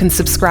 where you can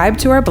subscribe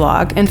to our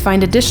blog and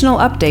find additional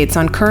updates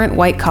on current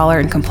white collar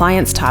and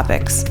compliance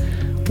topics.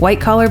 White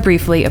Collar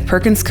Briefly, a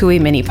Perkins Coie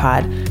mini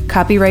pod.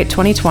 Copyright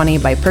 2020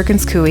 by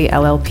Perkins Coie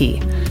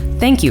LLP.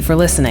 Thank you for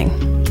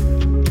listening.